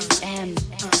FM.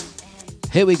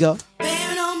 Here we go.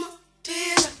 Baby, no more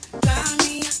tears. Got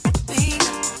me a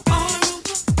finger on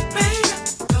the finger.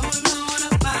 Don't wanna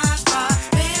find spot.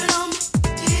 Baby, no more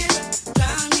tears.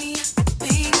 Got me a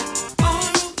finger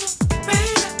on the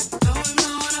finger. Don't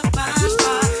wanna find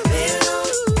spot. Baby, no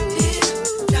more tears.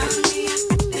 Got me a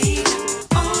finger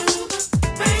on the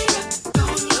finger.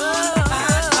 Don't wanna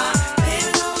find spot. Baby,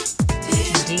 no more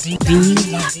tears.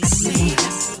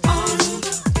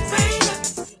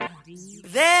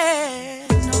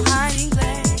 There's no hiding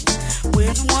place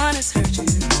when someone has hurt you.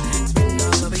 Spin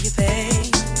all over your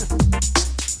face.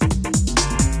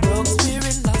 Broke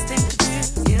spirit, lost and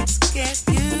confused. Yes, get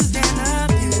used and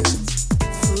abused.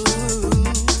 Ooh.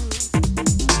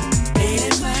 Ain't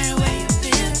it funny the way you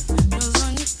feel? Nose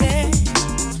on your face.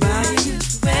 Smile you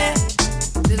used to wear.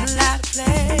 Little out of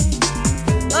place.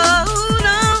 Oh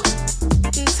no,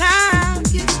 in time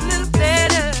gets a little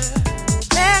better.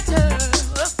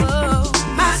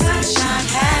 My sunshine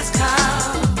has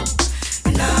come,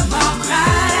 and I'm all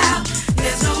cried out.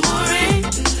 There's no more rain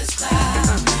in this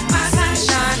cloud. My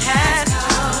sunshine has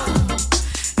come,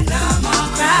 and I'm all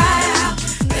cried out.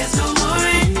 There's no more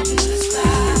rain in this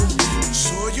cloud.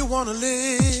 So you wanna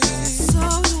live? So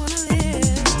you wanna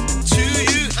live? To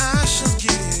you I shall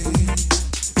give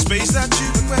space that you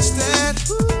requested.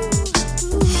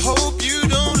 Hope you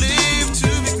don't live to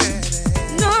regret it.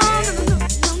 No, no, no,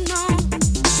 no, no.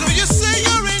 So you say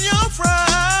you're in your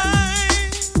prime,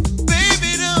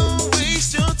 baby, don't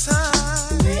waste your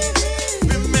time.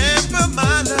 Remember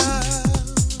my love,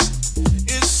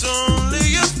 it's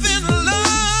only a thin Love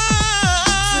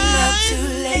line. too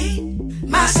late.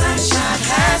 My sunshine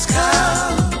has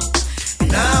come,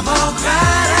 and I'm all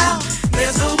cried out.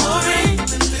 There's no more rain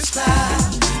in this cloud.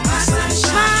 My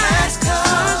sunshine has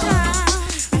come.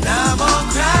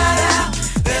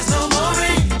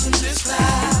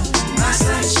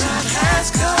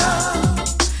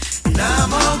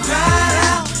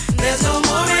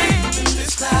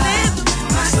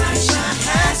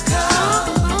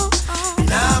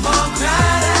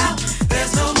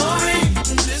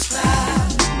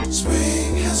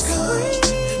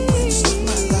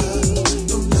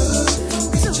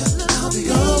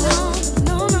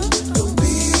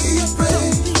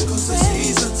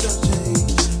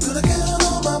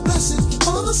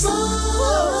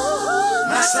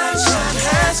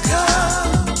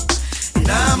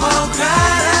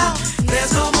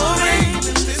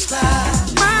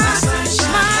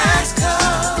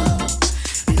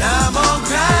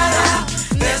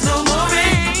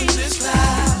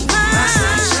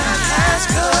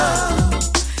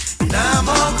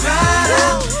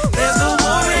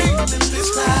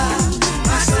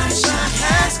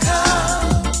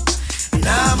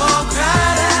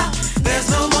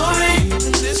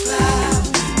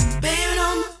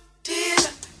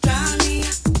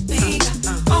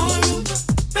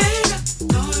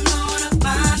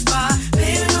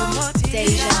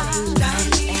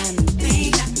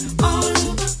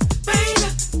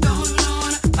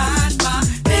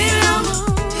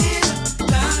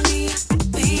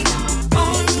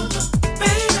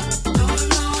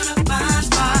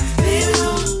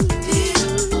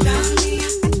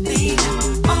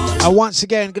 And once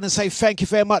again, going to say thank you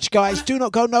very much, guys. Do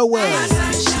not go nowhere.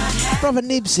 Brother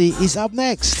Nibsy is up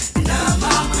next.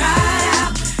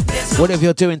 Whatever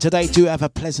you're doing today, do have a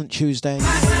pleasant Tuesday.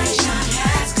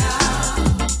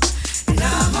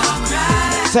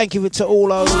 Thank you to all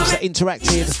those that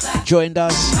interacted, joined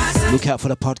us. Look out for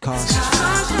the podcast.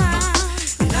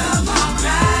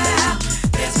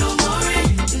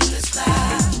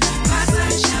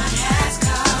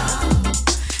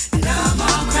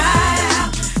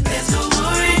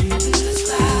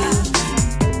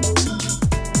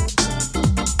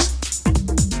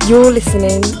 You're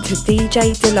listening to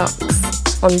DJ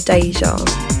Dlux on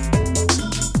Deja.